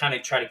 and just kind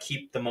of try to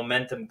keep the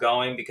momentum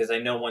going because I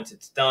know once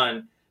it's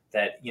done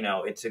that,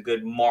 it's a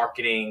good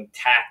marketing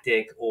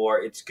tactic,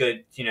 or it's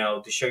good,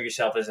 to show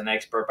yourself as an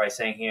expert by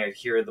saying,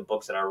 here are the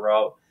books that I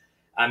wrote.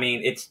 I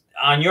mean, it's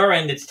on your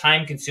end, it's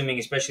time consuming,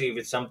 especially if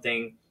it's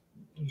something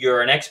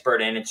you're an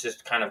expert in. It's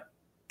just kind of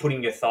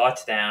putting your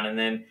thoughts down and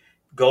then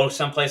go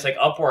someplace like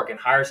Upwork and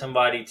hire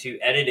somebody to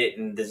edit it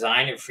and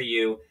design it for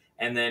you.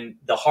 And then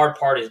the hard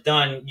part is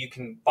done. You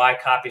can buy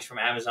copies from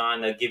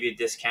Amazon. They'll give you a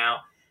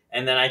discount.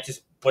 And then I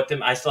just put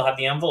them, I still have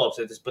the envelopes.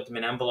 I just put them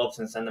in envelopes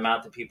and send them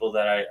out to people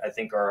that I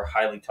think are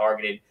highly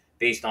targeted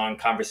based on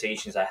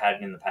conversations I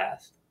had in the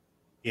past.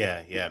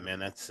 Yeah, yeah, man,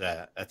 that's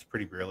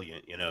pretty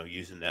brilliant.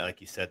 Using that, like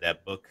you said,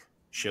 that book.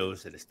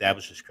 shows, it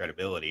establishes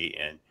credibility,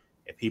 and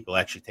if people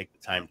actually take the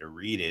time to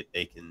read it,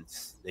 they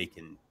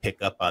can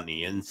pick up on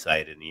the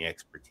insight and the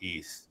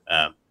expertise,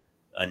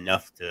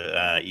 enough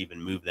to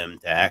even move them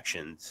to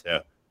action.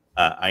 So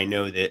I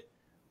know that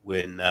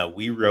when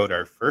we wrote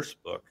our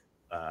first book,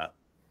 uh,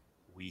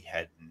 we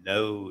had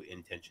no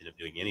intention of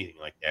doing anything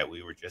like that.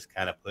 We were just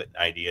kind of putting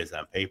ideas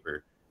on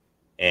paper,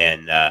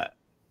 and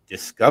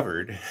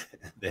discovered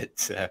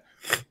that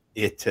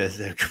it is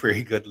a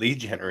very good lead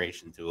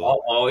generation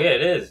tool. Oh yeah,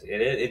 it is.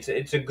 It is.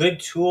 It's a good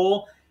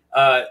tool.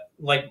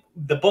 Like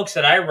the books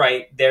that I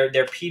write, they're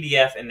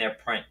PDF and they're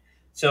print,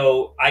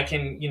 so I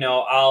can,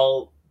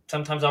 I'll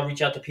sometimes I'll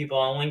reach out to people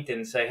on LinkedIn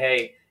and say,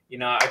 hey,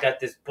 I got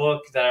this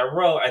book that I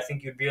wrote. I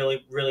think you'd be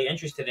really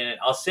interested in it.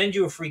 I'll send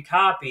you a free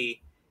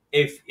copy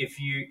if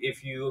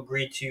you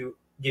agree to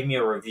give me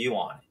a review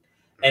on it.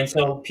 And Hmm.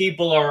 so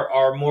people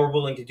are more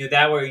willing to do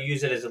that, or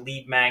use it as a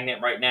lead magnet.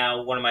 Right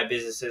now, one of my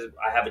businesses,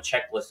 I have a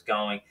checklist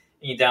going,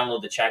 and you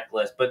download the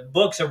checklist. But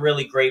books are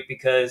really great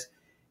because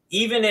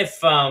even if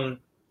they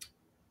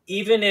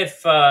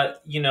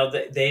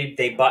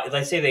buy,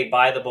 let's say they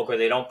buy the book or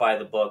they don't buy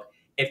the book,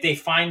 if they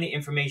find the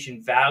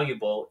information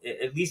valuable,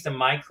 at least in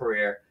my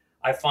career,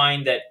 I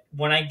find that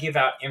when I give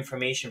out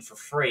information for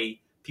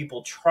free,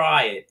 people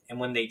try it, and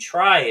when they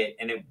try it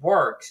and it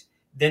works,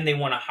 then they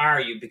want to hire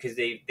you because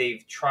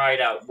they've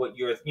tried out what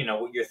your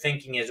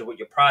thinking is or what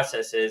your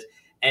process is,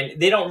 and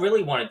they don't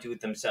really want to do it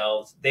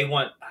themselves. They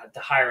want to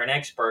hire an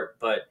expert,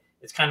 but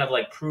it's kind of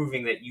like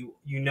proving that you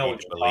know Need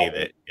what to you're believe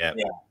talking it. Yeah,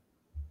 about.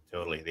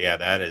 totally. Yeah,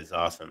 that is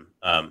awesome.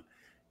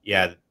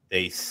 Yeah,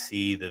 they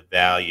see the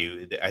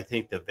value. I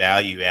think the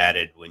value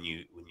added when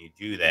you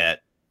do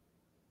that,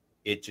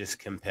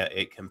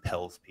 it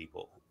compels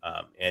people.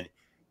 And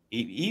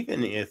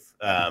even if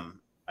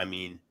I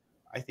mean,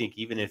 I think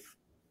even if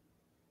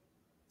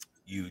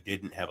you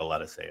didn't have a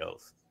lot of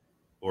sales,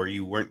 or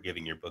you weren't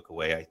giving your book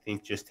away, I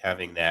think just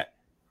having that,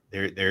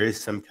 there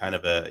is some kind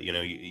of a,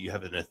 you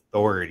have an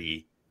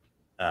authority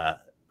uh,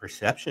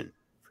 perception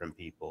from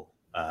people,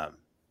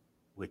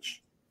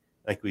 which,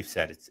 like we've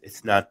said,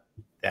 it's not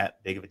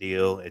that big of a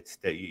deal. It's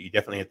that you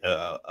definitely have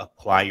to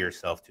apply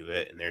yourself to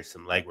it, and there's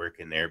some legwork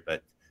in there.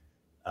 But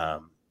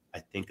I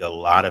think a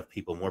lot of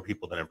people, more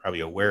people than I'm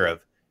probably aware of,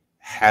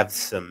 have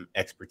some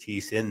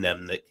expertise in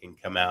them that can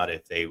come out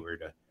if they were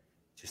to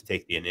just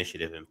take the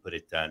initiative and put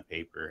it on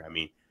paper. I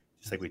mean,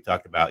 just like we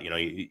talked about,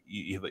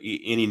 you have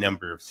any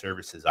number of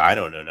services. I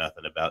don't know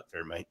nothing about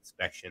termite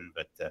inspection,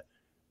 but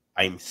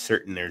I'm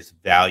certain there's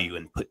value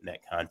in putting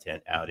that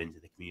content out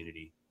into the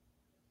community.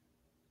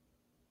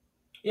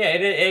 Yeah,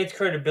 it adds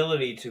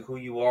credibility to who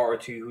you are or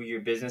to who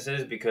your business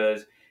is,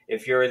 because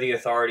if you're the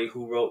authority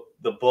who wrote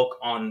the book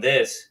on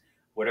this,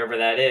 whatever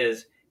that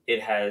is,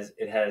 it has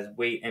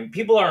weight, and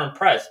people are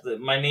impressed.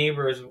 My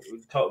neighbors,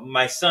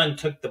 my son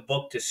took the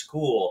book to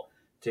school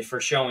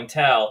for show and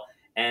tell,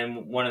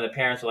 and one of the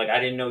parents were like, "I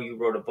didn't know you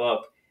wrote a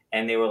book,"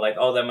 and they were like,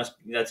 "Oh,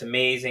 that's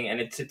amazing."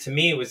 And to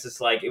me, it was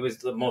just like it was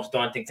the most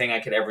daunting thing I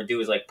could ever do,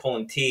 is like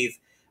pulling teeth.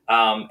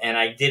 And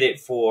I did it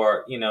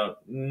for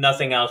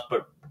nothing else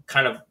but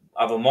kind of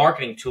a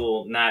marketing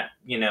tool, not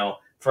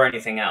for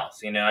anything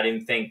else. I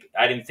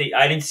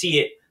didn't see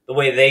it the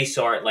way they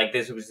saw it. Like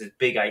this was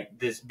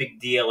this big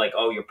deal. Like,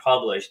 oh, you're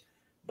published.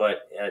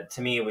 But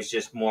to me, it was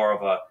just more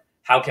of a,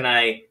 how can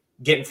I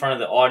get in front of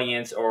the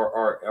audience,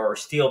 or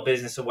steal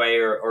business away,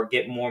 or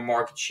get more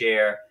market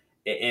share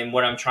in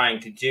what I'm trying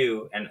to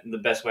do. And the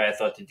best way I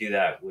thought to do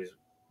that was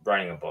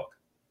writing a book.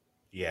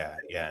 Yeah,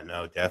 yeah,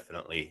 no,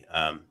 definitely.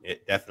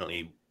 It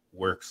definitely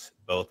works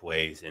both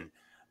ways. And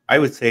I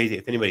would say that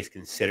if anybody's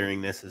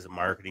considering this as a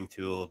marketing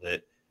tool,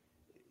 that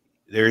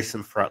there is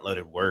some front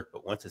loaded work,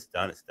 but once it's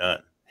done, it's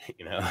done.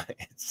 You know,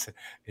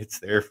 it's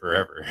there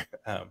forever.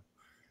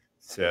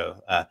 So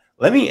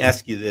let me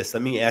ask you this.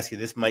 Let me ask you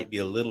this. Might be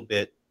a little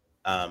bit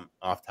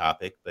off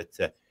topic, but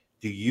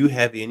do you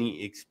have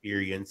any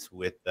experience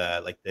with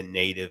like the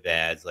native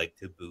ads, like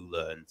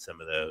Taboola and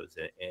some of those?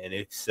 And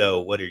if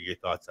so, what are your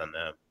thoughts on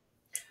them?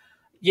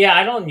 Yeah,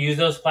 I don't use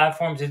those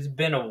platforms. It's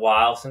been a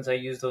while since I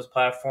used those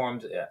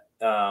platforms.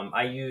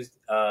 I used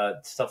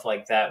stuff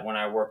like that when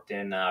I worked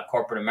in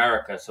corporate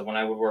America. So when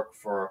I would work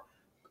for,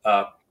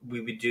 uh,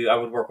 I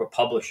would work with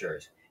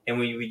publishers, and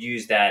we would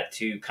use that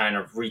to kind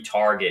of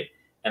retarget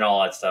and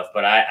all that stuff.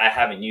 But I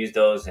haven't used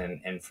those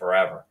in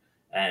forever,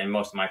 and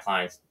most of my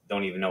clients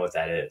don't even know what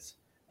that is.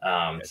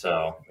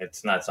 So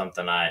it's not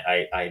something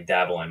I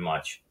dabble in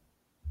much.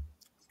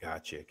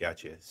 Gotcha,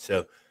 gotcha.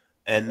 So,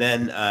 and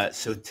then,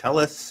 so tell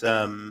us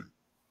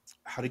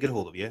how to get a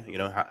hold of you. You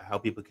know how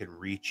people can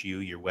reach you,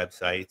 your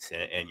websites,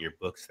 and your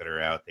books that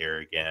are out there.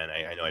 Again,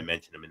 I know I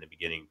mentioned them in the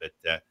beginning, but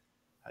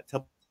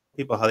tell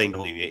people how they can get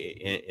a hold of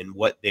you, and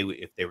what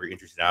if they were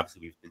interested.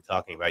 Obviously, we've been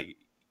talking about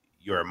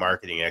you're a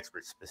marketing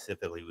expert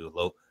specifically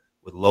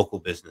with local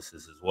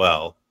businesses as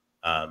well.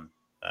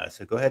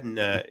 So go ahead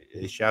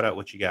and shout out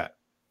what you got.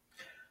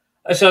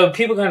 So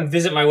people can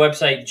visit my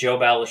website,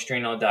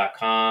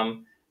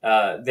 joebalestrino.com.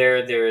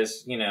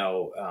 There's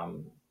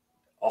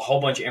a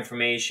whole bunch of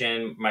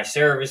information, my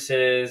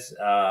services,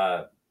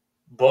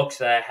 books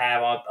that I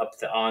have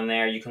on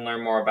there. You can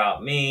learn more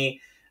about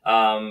me.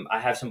 I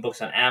have some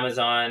books on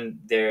Amazon.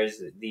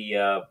 There's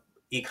the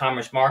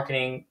e-commerce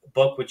marketing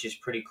book, which is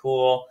pretty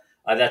cool.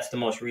 That's the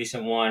most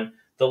recent one.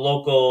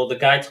 The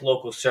guide to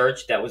local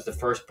search. That was the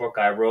first book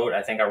I wrote.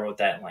 I think I wrote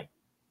that in like,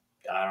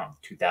 I don't know,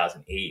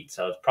 2008.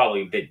 So it's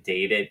probably a bit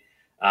dated.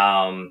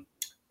 Um,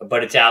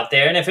 but it's out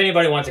there. And if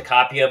anybody wants a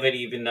copy of it,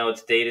 even though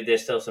it's dated,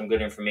 there's still some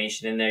good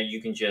information in there. You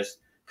can just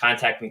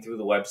contact me through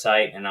the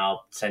website and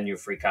I'll send you a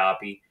free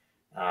copy.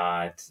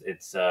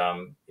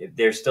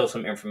 There's still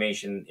some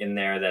information in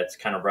there that's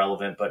kind of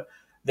relevant. But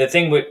the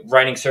thing with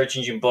writing search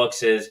engine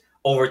books is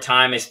over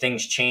time, as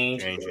things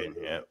change, Changing,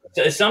 yeah.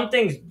 so some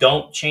things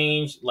don't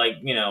change, like,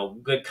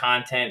 good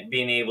content,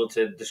 being able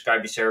to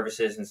describe your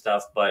services and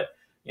stuff. But,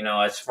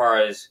 as far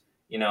as,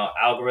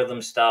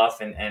 algorithm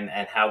stuff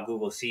and how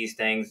Google sees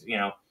things,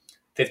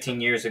 15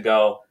 years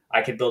ago,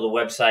 I could build a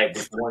website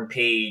with one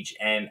page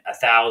and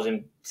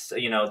 1,000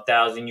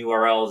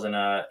 URLs and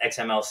a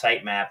XML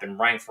sitemap and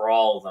rank for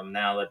all of them.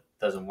 Now that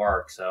doesn't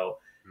work. So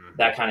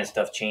that kind of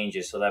stuff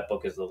changes. So that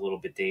book is a little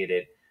bit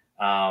dated.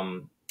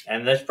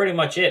 And that's pretty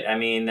much it. I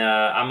mean,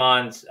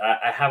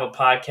 I have a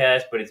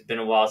podcast, but it's been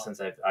a while since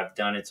I've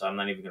done it, so I'm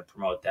not even going to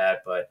promote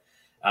that. But,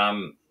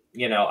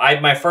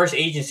 my first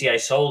agency I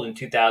sold in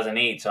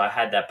 2008. So I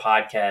had that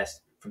podcast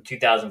from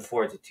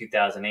 2004 to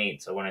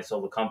 2008. So when I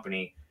sold the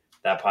company,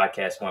 that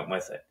podcast went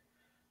with it.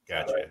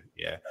 Gotcha.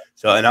 Yeah.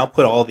 So, and I'll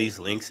put all these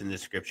links in the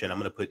description. I'm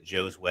going to put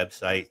Joe's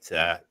website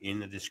in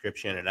the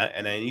description,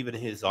 and even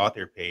his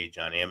author page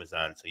on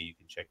Amazon, so you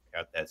can check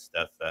out that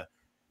stuff.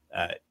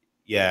 Uh,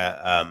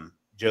 yeah.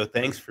 Joe,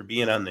 thanks for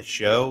being on the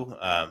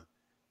show.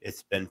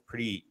 It's been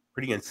pretty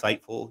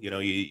insightful.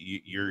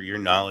 Your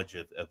knowledge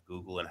of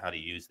Google and how to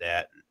use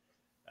that. And,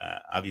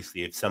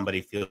 obviously, if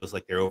somebody feels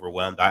like they're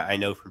overwhelmed, I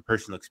know from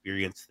personal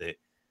experience that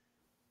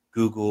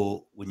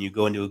Google, when you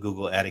go into a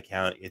Google ad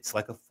account, it's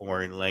like a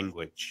foreign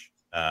language.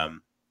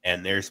 And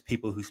there's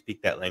people who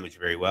speak that language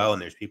very well,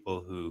 and there's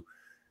people who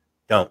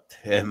don't.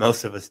 And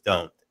most of us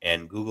don't.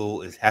 And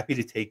Google is happy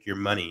to take your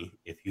money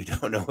if you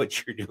don't know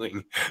what you're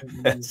doing.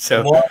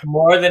 So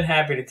more than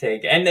happy to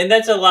take. And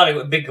that's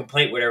a big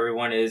complaint with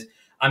everyone is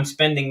I'm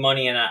spending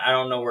money and I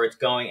don't know where it's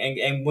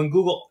going. And when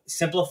Google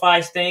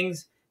simplifies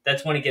things,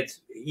 that's when it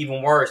gets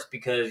even worse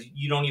because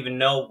you don't even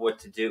know what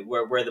to do,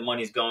 where the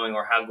money's going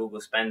or how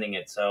Google's spending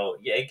it. So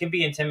yeah, it can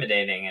be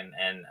intimidating and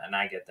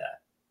I get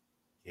that.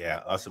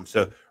 Yeah, awesome.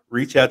 So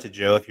reach out to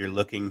Joe if you're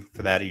looking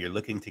for that, or you're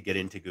looking to get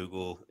into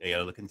Google,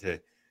 looking to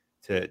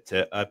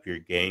up your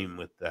game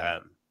with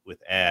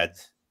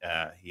ads.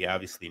 He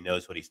obviously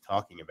knows what he's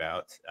talking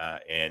about,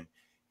 and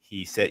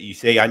he said you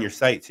say on your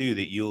site too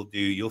that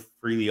you'll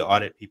freely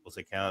audit people's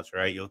accounts,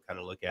 right? You'll kind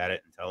of look at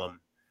it and tell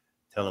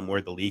them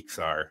where the leaks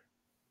are.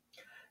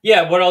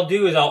 Yeah, what I'll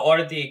do is I'll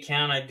audit the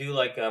account. I do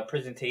like a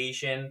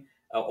presentation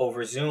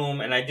over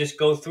Zoom, and I just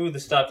go through the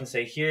stuff and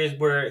say, here's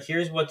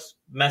what's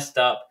messed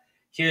up,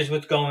 here's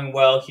what's going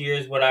well,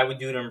 here's what I would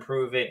do to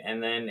improve it,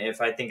 and then if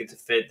I think it's a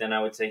fit, then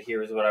I would say,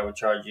 here's what I would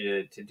charge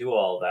you to do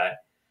all of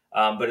that.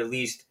 But at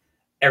least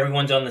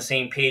everyone's on the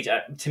same page.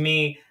 To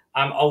me,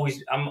 I'm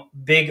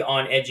big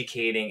on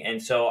educating, and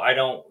so I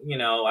don't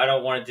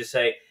want to just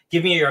say,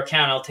 give me your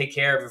account, I'll take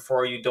care of it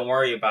for you, don't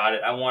worry about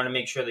it. I want to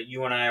make sure that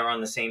you and I are on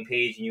the same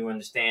page and you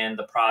understand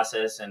the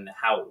process and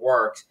how it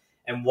works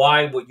and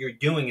why what you're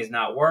doing is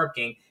not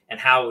working and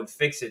how it would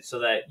fix it so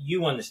that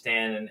you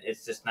understand and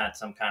it's just not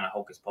some kind of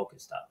hocus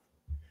pocus stuff.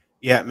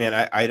 Yeah,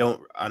 man, I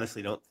don't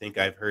honestly don't think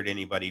I've heard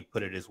anybody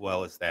put it as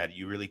well as that.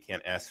 You really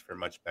can't ask for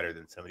much better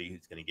than somebody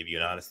who's going to give you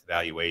an honest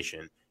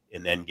evaluation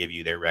and then give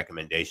you their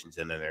recommendations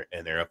and then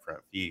their upfront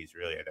fees.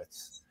 Really,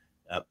 that's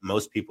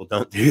most people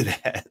don't do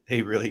that.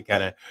 They really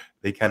kind of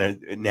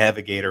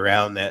navigate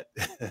around that.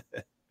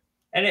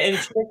 And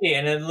it's tricky.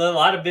 And a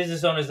lot of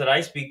business owners that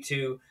I speak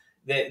to,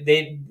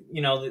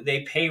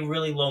 they pay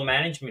really low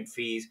management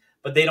fees,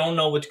 but they don't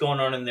know what's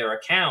going on in their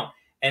account.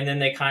 And then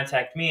they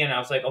contact me, and I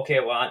was like, okay,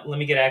 well, let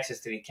me get access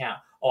to the account.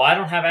 Oh, I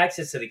don't have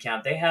access to the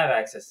account. They have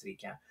access to the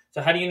account.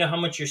 So how do you know how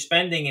much you're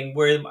spending and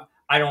where?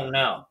 I don't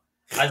know.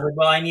 I was like,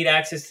 well, I need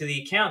access to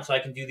the account so I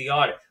can do the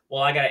audit.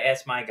 Well, I got to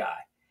ask my guy.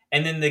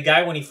 And then the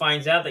guy, when he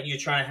finds out that you're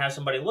trying to have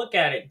somebody look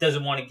at it,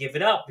 doesn't want to give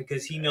it up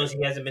because he knows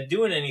he hasn't been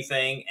doing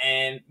anything.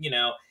 And,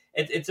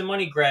 it's a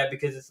money grab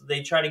because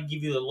they try to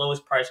give you the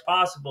lowest price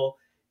possible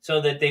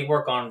so that they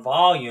work on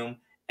volume.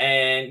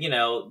 And,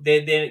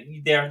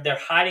 they're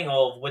hiding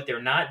all of what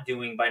they're not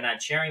doing by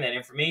not sharing that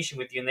information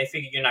with you. And they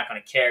figure you're not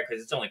going to care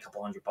because it's only a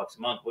couple $100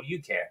 a month. What do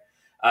you care?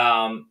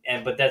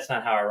 But that's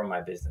not how I run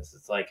my business.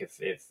 It's like if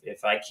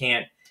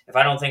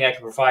I don't think I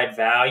can provide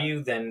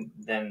value, then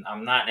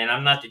I'm not, and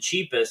I'm not the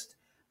cheapest,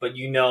 but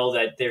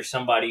that there's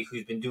somebody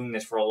who's been doing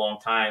this for a long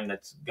time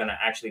that's going to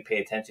actually pay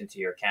attention to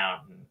your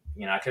account. And,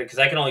 because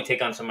I can only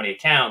take on so many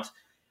accounts.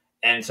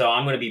 And so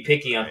I'm going to be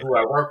picky on who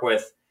I work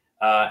with.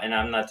 And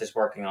I'm not just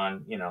working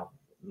on,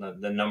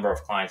 the number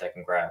of clients I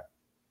can grab.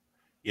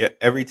 Yeah,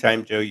 every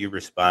time, Joe, you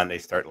respond, I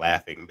start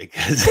laughing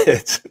because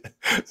it's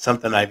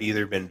something I've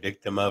either been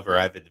victim of or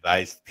I've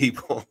advised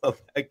people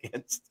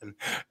against.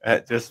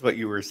 And, just what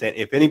you were saying.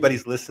 If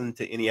anybody's listened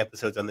to any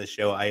episodes on this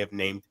show, I have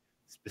named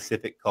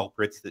specific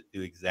culprits that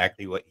do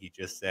exactly what he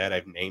just said.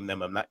 I've named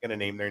them. I'm not going to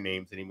name their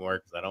names anymore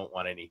because I don't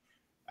want any.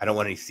 I don't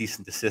want any cease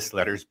and desist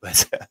letters.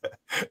 But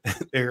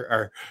there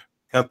are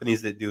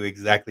companies that do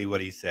exactly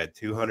what he said.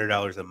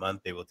 $200 a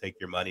month. They will take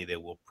your money. They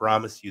will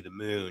promise you the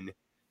moon.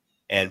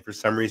 And for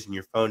some reason,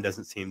 your phone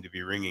doesn't seem to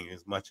be ringing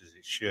as much as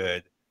it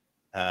should.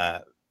 Uh,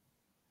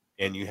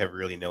 and you have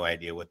really no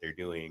idea what they're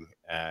doing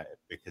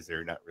because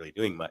they're not really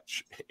doing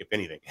much, if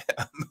anything.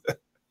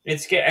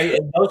 It's scary.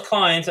 Those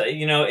clients,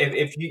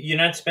 if you're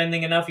not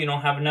spending enough, you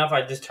don't have enough,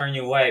 I just turn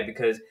you away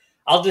because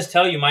I'll just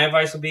tell you my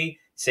advice will be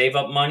save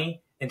up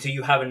money until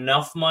you have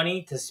enough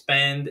money to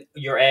spend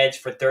your ads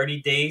for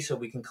 30 days so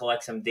we can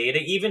collect some data.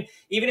 Even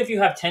if you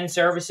have 10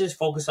 services,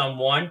 focus on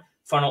one,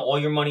 funnel all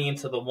your money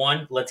into the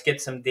one. Let's get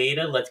some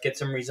data, let's get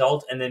some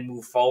results, and then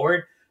move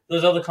forward.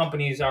 Those other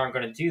companies aren't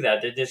going to do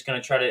that. They're just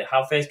going to try to,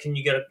 how fast can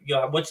you get,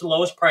 what's the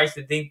lowest price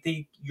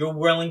that you're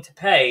willing to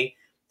pay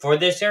for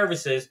their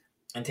services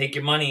and take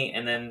your money,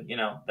 and then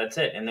that's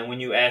it. And then when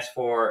you ask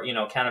for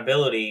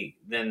accountability,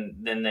 then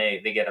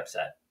they get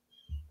upset.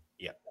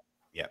 Yeah.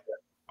 Yeah.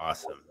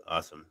 Awesome.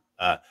 Awesome.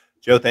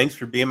 Joe, thanks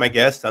for being my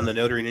guest on the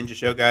Notary Ninja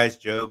Show, guys.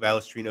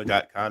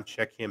 JoeBalestrino.com.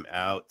 Check him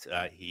out.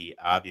 He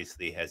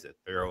obviously has a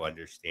thorough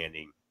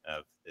understanding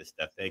of this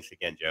stuff. Thanks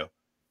again, Joe.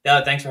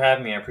 Yeah, thanks for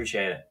having me. I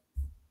appreciate it.